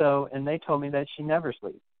 So, and they told me that she never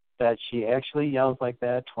sleeps, that she actually yells like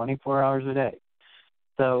that 24 hours a day.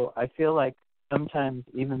 So I feel like sometimes,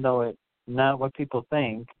 even though it's not what people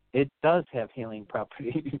think, it does have healing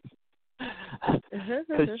properties.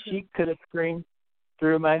 Because she could have screamed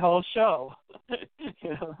through my whole show,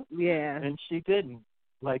 Yeah. And she didn't.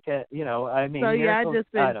 Like, I mean. So I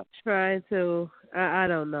just been trying to. I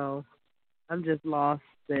don't know. I'm just lost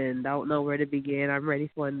and don't know where to begin. I'm ready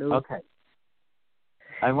for a new. Okay.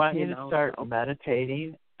 I want you to start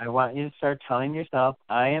meditating. I want you to start telling yourself,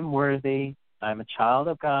 I am worthy. I'm a child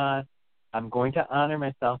of God. I'm going to honor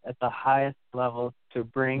myself at the highest level to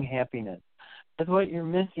bring happiness. Because what you're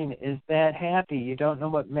missing is that happy. You don't know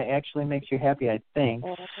what actually makes you happy, I think.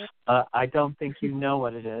 I don't think you know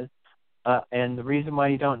what it is. And the reason why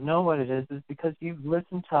you don't know what it is because you've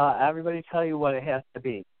listened to everybody tell you what it has to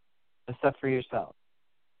be, except for yourself.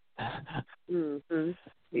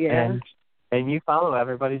 Yeah. And you follow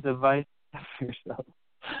everybody's advice for yourself.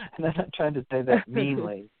 And I'm not trying to say that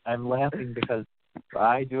meanly. I'm laughing because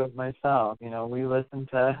I do it myself. We listen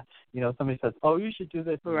to, somebody says, oh, you should do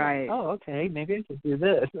this. Right. Oh, okay, maybe I should do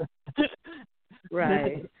this.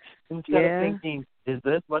 Right. Instead of thinking, is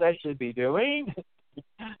this what I should be doing?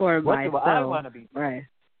 For what myself. do I want to be doing? Right.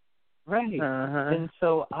 Right. And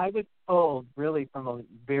so I was told really from a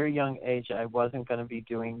very young age I wasn't going to be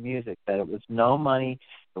doing music, that it was no money,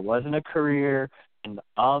 it wasn't a career, and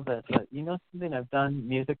all this. But something, I've done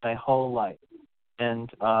music my whole life. And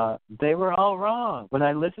they were all wrong. When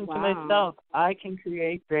I listen to myself, I can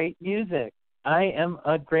create great music. I am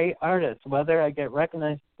a great artist. Whether I get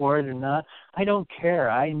recognized for it or not, I don't care.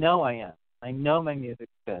 I know I am. I know my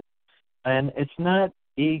music's good. And it's not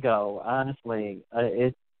ego, honestly.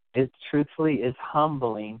 It truthfully is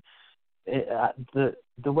humbling. The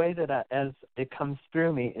way that as it comes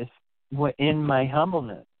through me is in my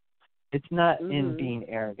humbleness. It's not in being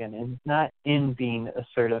arrogant, and it's not in being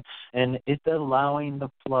assertive, and it's allowing the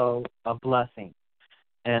flow of blessing.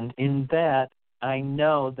 And in that, I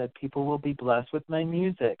know that people will be blessed with my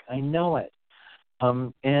music. I know it.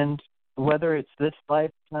 And whether it's this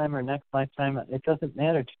lifetime or next lifetime, it doesn't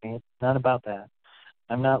matter to me. It's not about that.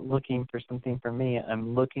 I'm not looking for something for me.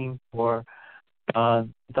 I'm looking for the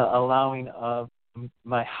allowing of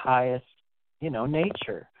my highest,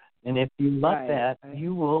 nature. And if you love that,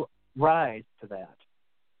 you will rise to that.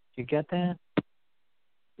 Do you get that?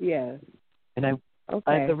 Yes. And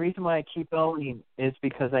the reason why I keep going is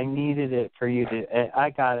because I needed it for you to.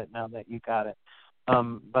 I got it now that you got it.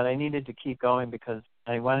 But I needed to keep going because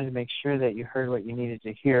I wanted to make sure that you heard what you needed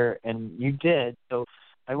to hear, and you did. So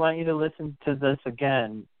I want you to listen to this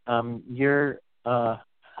again. You're about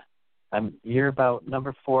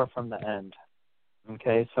number 4 from the end.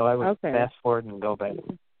 Okay, so I would fast forward and go back.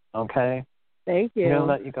 Okay. Thank you. I'm going to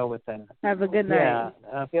let you go with that. Have a good night.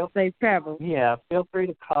 Yeah. Safe travel. Yeah, feel free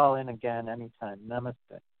to call in again anytime. Namaste.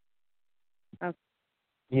 Okay.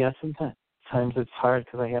 Yeah, sometimes it's hard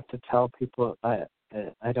because I have to tell people I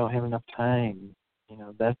don't have enough time.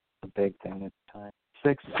 That's the big thing. It's time.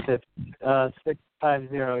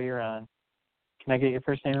 650, you're on. Can I get your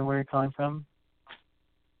first name and where you're calling from?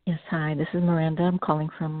 Yes, hi. This is Miranda. I'm calling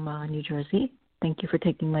from New Jersey. Thank you for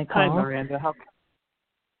taking my call. Hi, Miranda.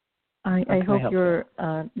 I hope you're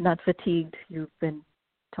not fatigued. You've been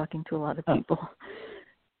talking to a lot of people.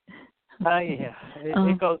 Yeah.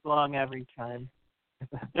 It goes long every time.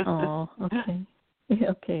 Oh, okay.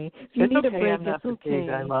 Okay. If you need a break, I'm not it's fatigued.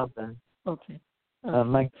 okay. I love them. Okay.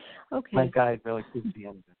 My guide really keeps me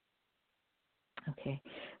in. Okay.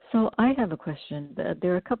 So I have a question.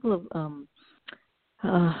 There are a couple of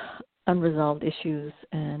unresolved issues,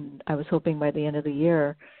 and I was hoping by the end of the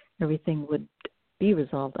year everything would be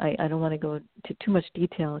resolved. I don't want to go into too much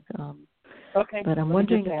detail, but I'm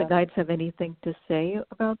wondering if the guides have anything to say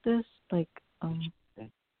about this. Like,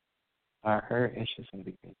 are her issues going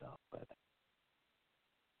to be resolved by that?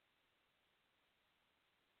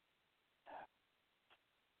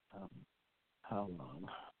 how long?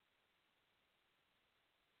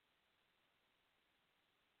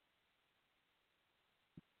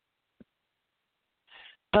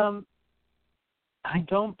 I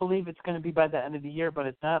don't believe it's going to be by the end of the year, but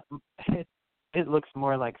it's not. It looks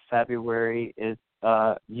more like February.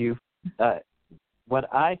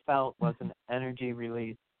 What I felt was an energy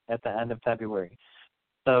release at the end of February.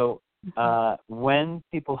 So when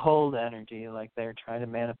people hold energy, like they're trying to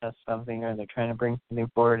manifest something or they're trying to bring something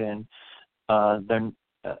forward, and a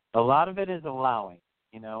lot of it is allowing,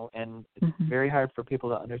 and it's very hard for people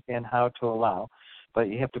to understand how to allow. But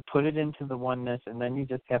you have to put it into the oneness, and then you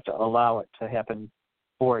just have to allow it to happen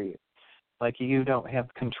for you. Like you don't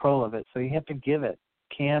have control of it, so you have to give it.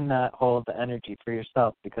 Cannot hold the energy for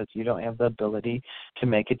yourself because you don't have the ability to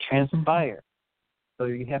make it transpire. So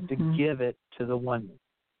you have to give it to the oneness.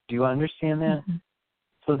 Do you understand that?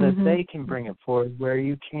 So that they can bring it forward where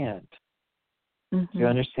you can't. Do you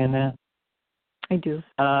understand that? I do.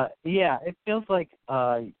 Yeah, it feels like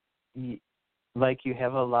you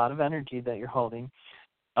have a lot of energy that you're holding,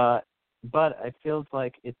 but it feels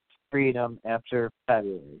like it's freedom after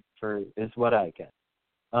February, is what I get.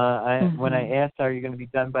 When I asked, are you going to be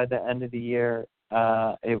done by the end of the year,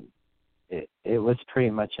 it was pretty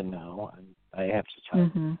much a no. I have to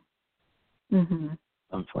tell you.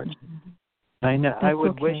 Unfortunately. I know. That's I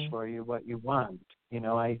would okay. wish for you what you want,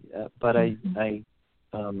 but I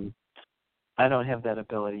don't have that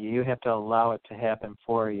ability. You have to allow it to happen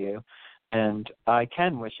for you. And I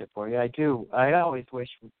can wish it for you. I do. I always wish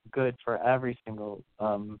good for every single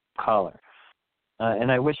caller.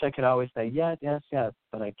 And I wish I could always say, yes,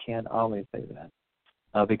 but I can't always say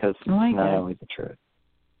that because it's not always the truth.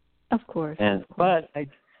 Of course. But I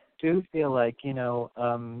do feel like, you're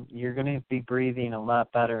going to be breathing a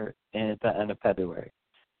lot better at the end of February.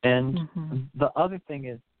 And the other thing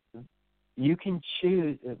is you can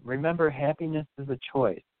choose. Remember, happiness is a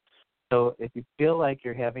choice. So if you feel like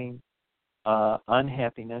you're having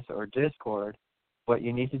unhappiness or discord, what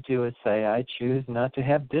you need to do is say, I choose not to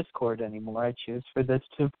have discord anymore. I choose for this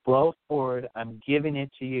to flow forward. I'm giving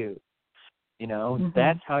it to you.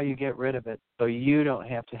 That's how you get rid of it. So you don't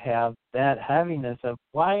have to have that heaviness of,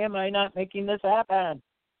 why am I not making this happen?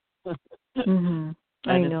 And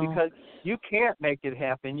it's because you can't make it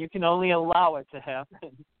happen. You can only allow it to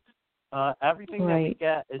happen. Everything that we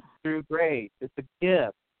get is through grace. It's a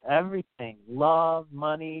gift. Everything, love,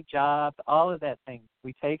 money, jobs, all of that thing.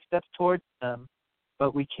 We take steps towards them,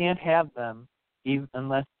 but we can't have them even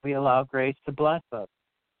unless we allow grace to bless us.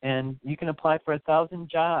 And you can apply for 1,000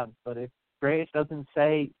 jobs, but if grace doesn't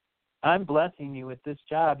say, I'm blessing you with this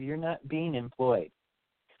job, you're not being employed.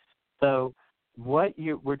 So what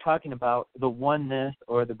we're talking about, the oneness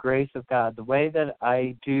or the grace of God, the way that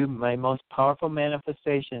I do my most powerful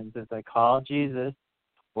manifestations is I call Jesus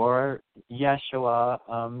or Yeshua,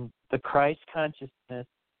 the Christ consciousness,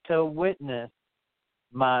 to witness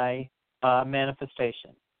my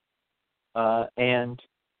manifestation. And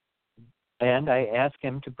I ask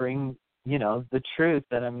him to bring, the truth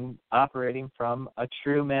that I'm operating from a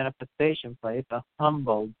true manifestation place, a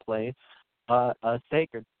humbled place, a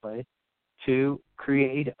sacred place, to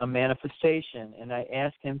create a manifestation. And I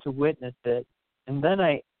ask him to witness it. And then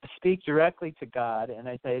I speak directly to God, and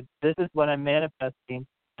I say, this is what I'm manifesting.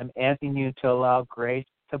 I'm asking you to allow grace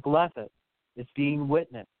to bless it. It's being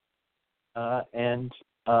witnessed. And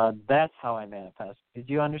that's how I manifest. Did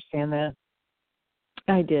you understand that?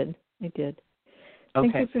 I did. Okay.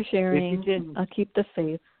 Thank you for sharing. If you didn't, I'll keep the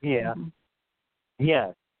faith. Yeah.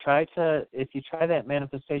 Yeah. If you try that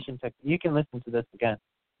manifestation technique, you can listen to this again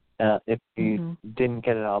if you didn't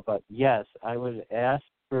get it all. But yes, I would ask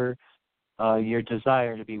for your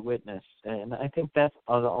desire to be witnessed. And I think that's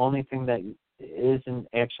the only thing that isn't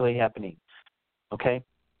actually happening. Okay?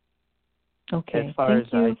 Okay. As far as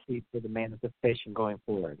you. I see for the manifestation going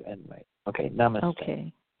forward, anyway. Okay, namaste.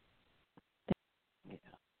 Okay.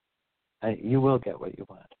 Yeah. You will get what you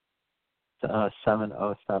want.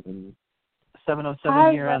 707.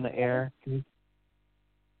 707, you're on the air.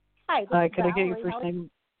 Hi, could I get your first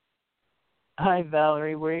name? Hi,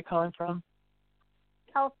 Valerie. Where are you calling from?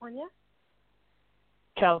 California.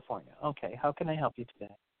 California. Okay. How can I help you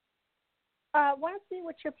today? I want to see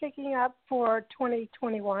what you're picking up for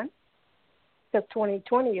 2021, because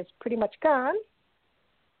 2020 is pretty much gone.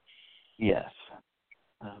 Yes.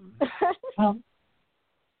 Well,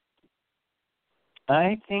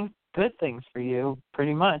 I think good things for you,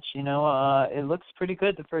 pretty much. It looks pretty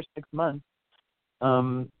good the first 6 months.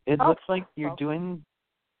 It looks like you're doing.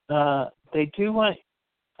 They do want.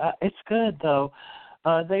 It's good though.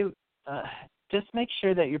 They just make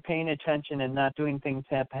sure that you're paying attention and not doing things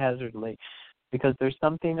haphazardly. because there's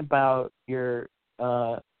something about your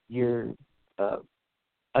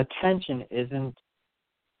attention isn't.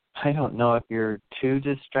 I don't know if you're too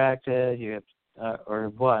distracted,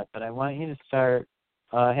 or what, but I want you to start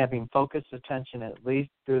having focused attention at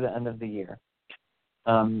least through the end of the year.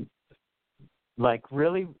 Like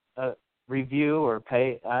really review or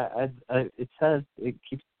pay. It says, it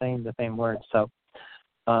keeps saying the same word, so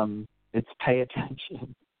it's pay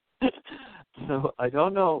attention. So I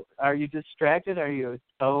don't know, are you distracted? Are you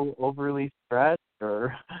so overly stressed,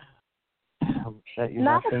 or that you're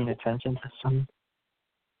not paying attention to something?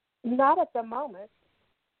 Not at the moment.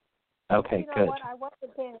 Okay, you know good. What? I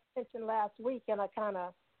wasn't paying attention last week, and I kind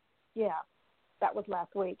of, that was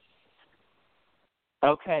last week.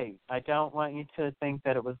 Okay, I don't want you to think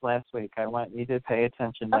that it was last week. I want you to pay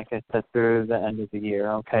attention, like I said, through the end of the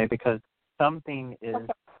year, okay? Because something is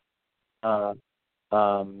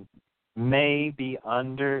may be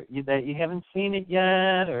under that you haven't seen it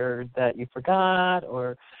yet, or that you forgot,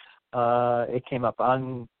 or it came up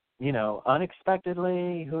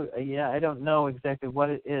unexpectedly. I don't know exactly what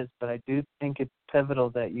it is, but I do think it's pivotal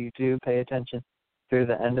that you do pay attention through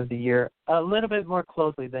the end of the year a little bit more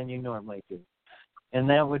closely than you normally do. And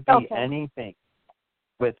that would be anything.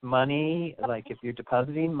 With money, like if you're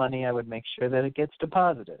depositing money, I would make sure that it gets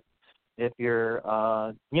deposited. If you're,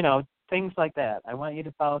 things like that. I want you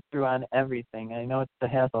to follow through on everything. I know it's a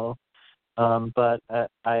hassle, but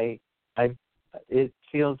it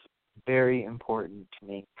feels very important to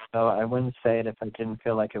me. So I wouldn't say it if I didn't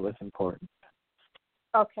feel like it was important.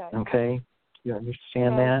 Okay. Okay? You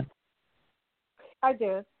understand that? I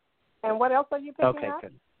do. And what else are you picking up? Okay,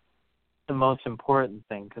 good. The most important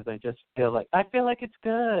thing, because I feel like it's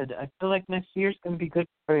good. I feel like next year's going to be good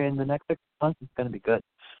for you, and the next 6 months is going to be good.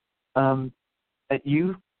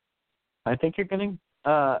 I think you're going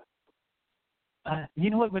to,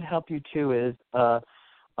 what would help you too is to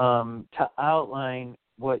outline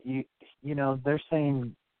what they're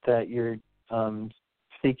saying that you're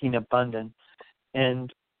seeking abundance,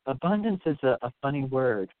 and abundance is a funny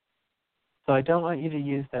word. So I don't want you to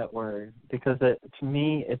use that word, because to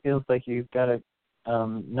me it feels like you've got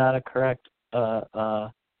not a correct,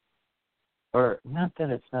 or not that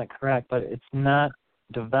it's not correct, but it's not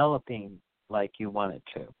developing like you want it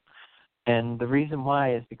to. And the reason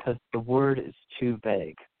why is because the word is too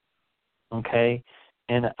vague, okay?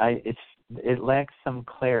 And it lacks some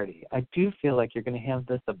clarity. I do feel like you're going to have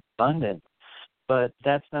this abundance, but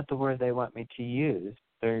that's not the word they want me to use.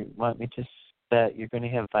 They want me to that you're going to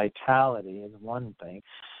have vitality is one thing,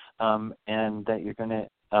 and that you're going to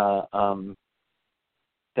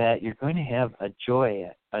have a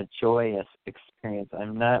joyous experience.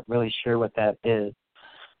 I'm not really sure what that is.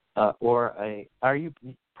 Are you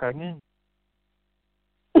pregnant?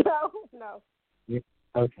 No.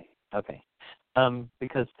 Okay.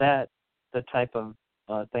 Because that's the type of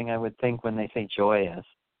thing I would think when they say joyous.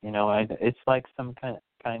 It's like some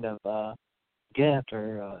kind of gift,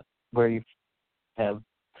 or where you have,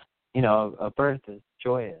 a birth is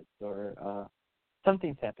joyous, or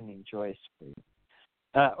something's happening joyous for you.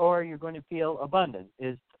 Or you're going to feel abundant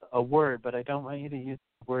is a word, but I don't want you to use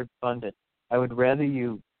the word abundant. I would rather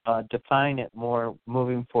you define it more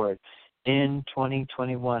moving forward. In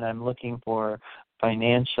 2021, I'm looking for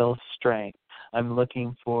financial strength. I'm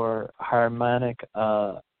looking for harmonic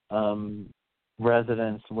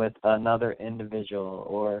resonance with another individual,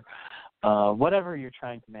 or whatever you're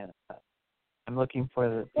trying to manifest. I'm looking for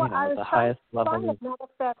the highest level.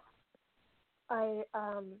 A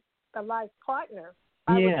life partner.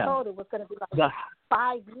 I was told it was going to be like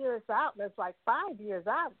 5 years out, and it's like 5 years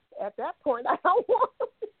out. At that point, I don't want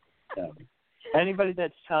it. Anybody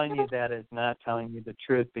that's telling you that is not telling you the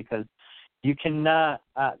truth, because you cannot.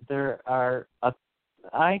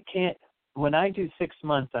 When I do 6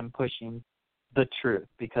 months, I'm pushing the truth,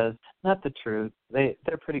 because not the truth.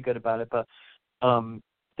 They're pretty good about it, but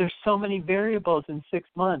there's so many variables in 6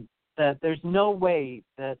 months that there's no way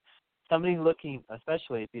that somebody looking,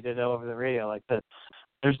 especially if you did it over the radio like this,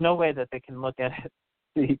 there's no way that they can look at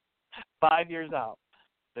it 5 years out.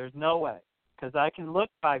 There's no way, because I can look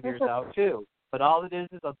 5 years out too, but all it is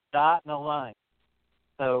a dot and a line.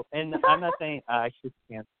 So, and I'm not saying I should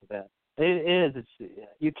cancel that. It is.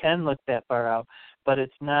 You can look that far out, but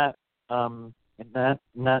it's not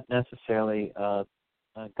necessarily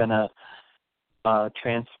gonna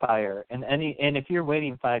transpire. And if you're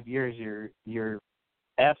waiting 5 years, you're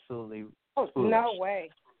absolutely foolish. No way.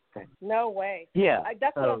 Okay. No way. Yeah.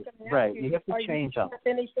 That's what I was going to ask right. you. You have to change up.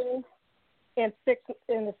 Anything in the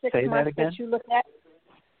 6 Say months that again? that you look at?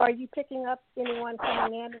 Are you picking up anyone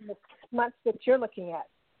coming in the 6 months that you're looking at?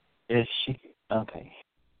 Is she okay?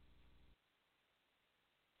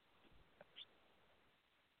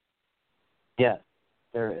 Yes,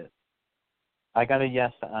 there is. I got a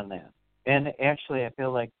yes on that. And actually, I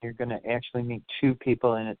feel like you're going to actually meet two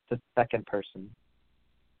people, and it's the second person.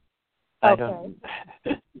 Okay.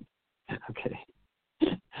 Okay.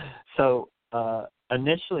 So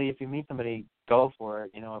initially, if you meet somebody, go for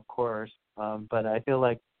it, of course. But I feel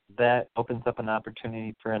like that opens up an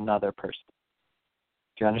opportunity for another person.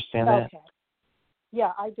 Do you understand that? Okay.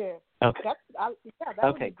 Yeah, I do. Okay. That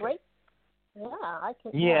would be great. Yeah, I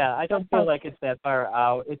can. Yeah, I don't feel like it's that far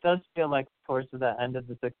out. It does feel like towards the end of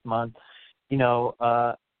the 6 months.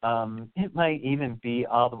 It might even be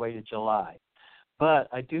all the way to July. But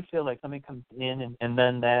I do feel like somebody comes in and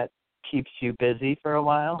then that keeps you busy for a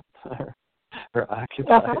while or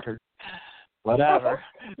occupied or whatever.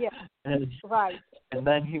 Yeah, right. And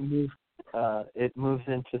then you move, it moves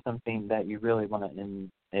into something that you really want to,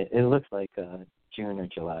 it looks like June or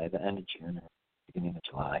July, the end of June or beginning of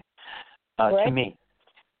July, to me.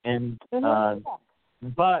 And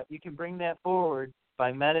but you can bring that forward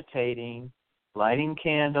by meditating, lighting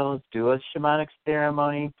candles, do a shamanic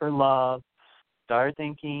ceremony for love, start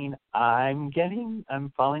thinking, I'm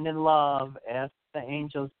falling in love, ask the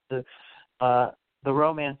angels to, the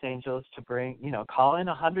romance angels to bring, call in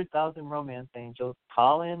 100,000 romance angels,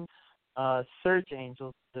 call in search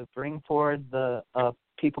angels to bring forward the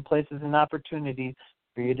people, places, and opportunities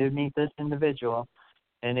for you to meet this individual.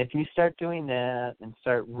 And if you start doing that and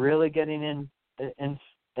start really getting in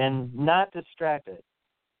and not distracted,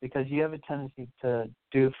 because you have a tendency to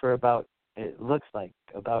do for it looks like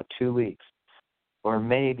about 2 weeks, or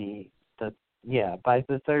maybe by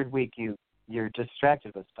the third week you're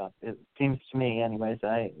distracted with stuff. It seems to me, anyways.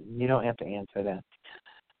 You don't have to answer that.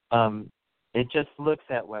 It just looks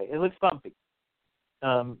that way. It looks bumpy,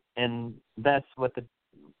 and that's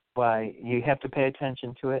why you have to pay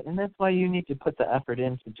attention to it, and that's why you need to put the effort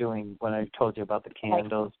into doing what I told you about the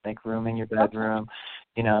candles, make room in your bedroom,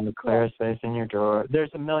 the clear space in your drawer.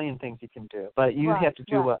 There's a million things you can do, but you have to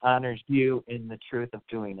do what honors you in the truth of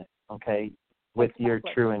doing it, okay, with your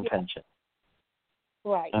true intention.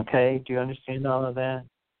 Right. Okay, do you understand all of that?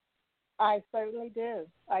 I certainly do.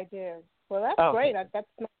 I do. Well, that's great. That's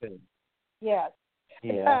good. Yes.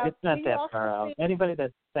 Yeah, it's not that far out. Anybody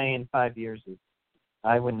that's saying 5 years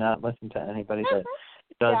I would not listen to anybody that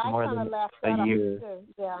does more than a year.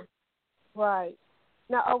 Yeah, right.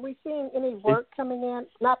 Now, are we seeing any work coming in?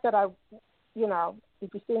 Not that if you're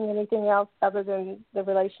seeing anything else other than the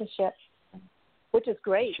relationship, which is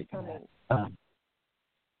great.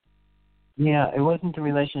 Yeah, it wasn't the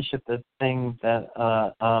relationship, the thing that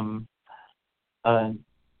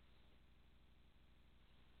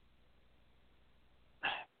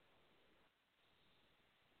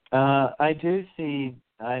I do see.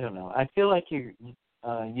 I don't know. I feel like you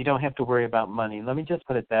don't have to worry about money. Let me just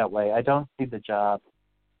put it that way. I don't see the job,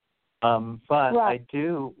 but I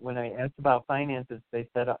do. When I asked about finances, they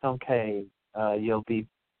said, "Okay, you'll be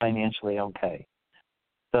financially okay."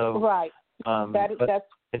 So but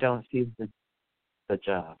I don't see the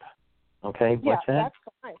job. Okay, what's that?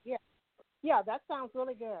 That's fine. Yeah, that sounds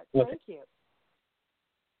really good. Thank you.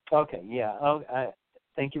 Okay, yeah.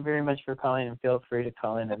 Thank you very much for calling, and feel free to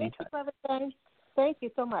call in anytime. Thank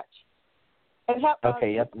you so much. And yep.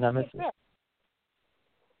 Namaste.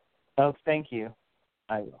 Oh, thank you.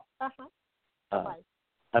 I will. Bye.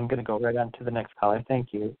 I'm going to go right on to the next caller.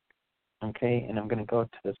 Thank you. Okay, and I'm going to go to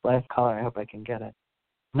this last caller. I hope I can get it.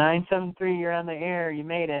 973, you're on the air. You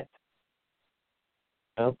made it.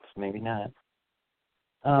 Oops, maybe not.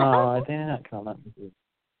 Oh, they're not going to let me do.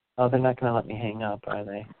 Oh, they're not going to let me hang up, are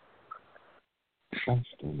they?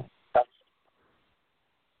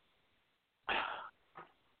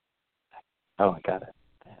 Oh, I got it.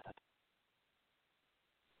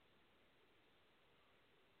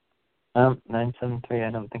 973,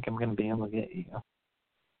 I don't think I'm going to be able to get you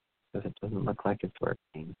because it doesn't look like it's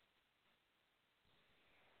working.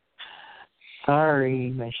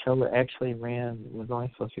 Sorry, my show actually it was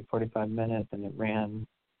only supposed to be 45 minutes, and it ran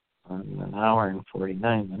an hour and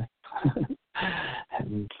 49 minutes.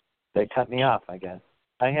 And they cut me off, I guess.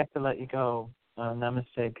 I have to let you go.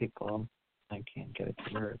 Namaste, people. I can't get it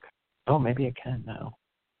to work. Oh, maybe I can now.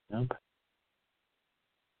 Nope.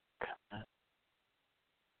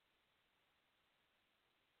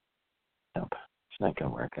 Nope. It's not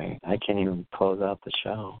going to work. I can't even close out the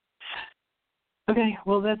show. Okay,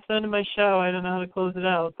 well, that's the end of my show. I don't know how to close it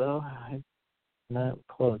out, though. It's not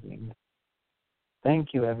closing.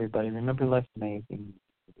 Thank you, everybody. Remember, life's amazing.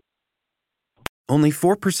 Only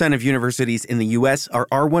 4% of universities in the U.S. are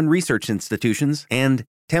R1 research institutions, and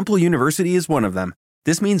Temple University is one of them.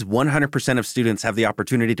 This means 100% of students have the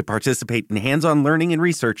opportunity to participate in hands-on learning and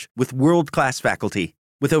research with world-class faculty.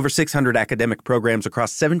 With over 600 academic programs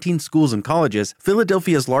across 17 schools and colleges,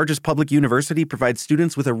 Philadelphia's largest public university provides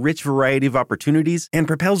students with a rich variety of opportunities and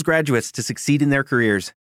propels graduates to succeed in their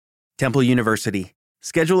careers. Temple University.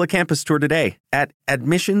 Schedule a campus tour today at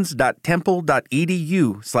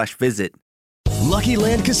admissions.temple.edu/visit. Lucky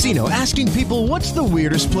Land Casino, asking people, what's the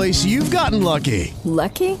weirdest place you've gotten lucky?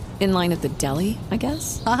 Lucky? In line at the deli, I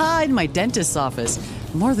guess? Aha, in my dentist's office.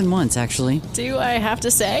 More than once, actually. Do I have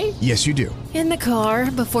to say? Yes, you do. In the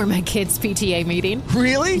car before my kids' PTA meeting.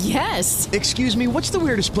 Really? Yes. Excuse me, what's the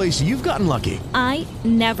weirdest place you've gotten lucky? I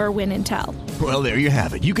never win and tell. Well, there you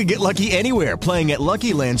have it. You can get lucky anywhere, playing at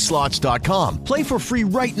LuckyLandSlots.com. Play for free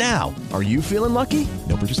right now. Are you feeling lucky?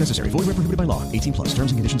 No purchase necessary. Void where prohibited by law. 18+.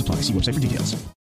 Terms and conditions apply. See website for details.